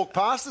scared to walk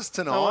past us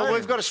tonight. Oh,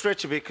 we've got to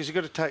stretch a bit because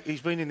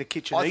he's been in the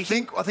kitchen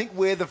eating. I think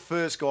we're the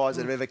first guys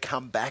that have ever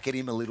come back at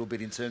him a little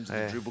bit in terms of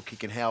the dribble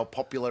kick and how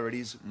popular it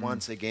is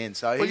once again.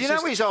 So Well, you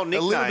know his old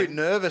nickname? a little bit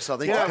nervous, I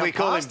think. You to know, come we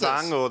call him past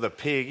us. Bung or the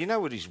Pig. You know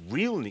what his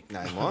real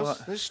nickname was?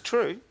 This is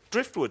true.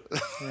 Driftwood.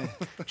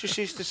 Just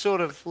used to sort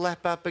of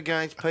lap up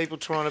against people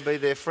trying to be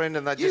their friend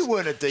and they just You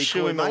weren't a decoy,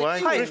 shoo him mate. away.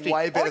 You were Drifty.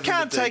 way better I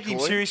can't than the take him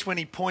decoy. serious when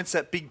he points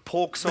that big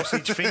pork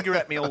sausage finger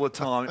at me all the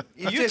time.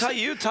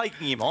 You're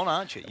taking him on,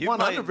 aren't you?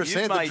 100%.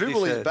 The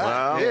dribble is back.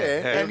 Well,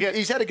 yeah. And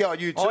he's had a go at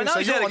you too. I know so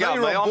he's had a go,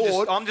 you're mate. on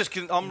board.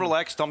 I'm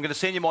relaxed. I'm going to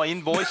send you my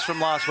invoice from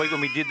last week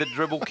when we did the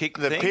dribble kick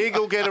The thing. Pig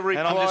will get a And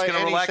I'm just reply gonna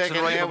any relax and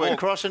second read now. the We're book.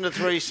 crossing the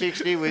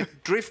 360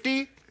 with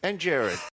Drifty and Jared.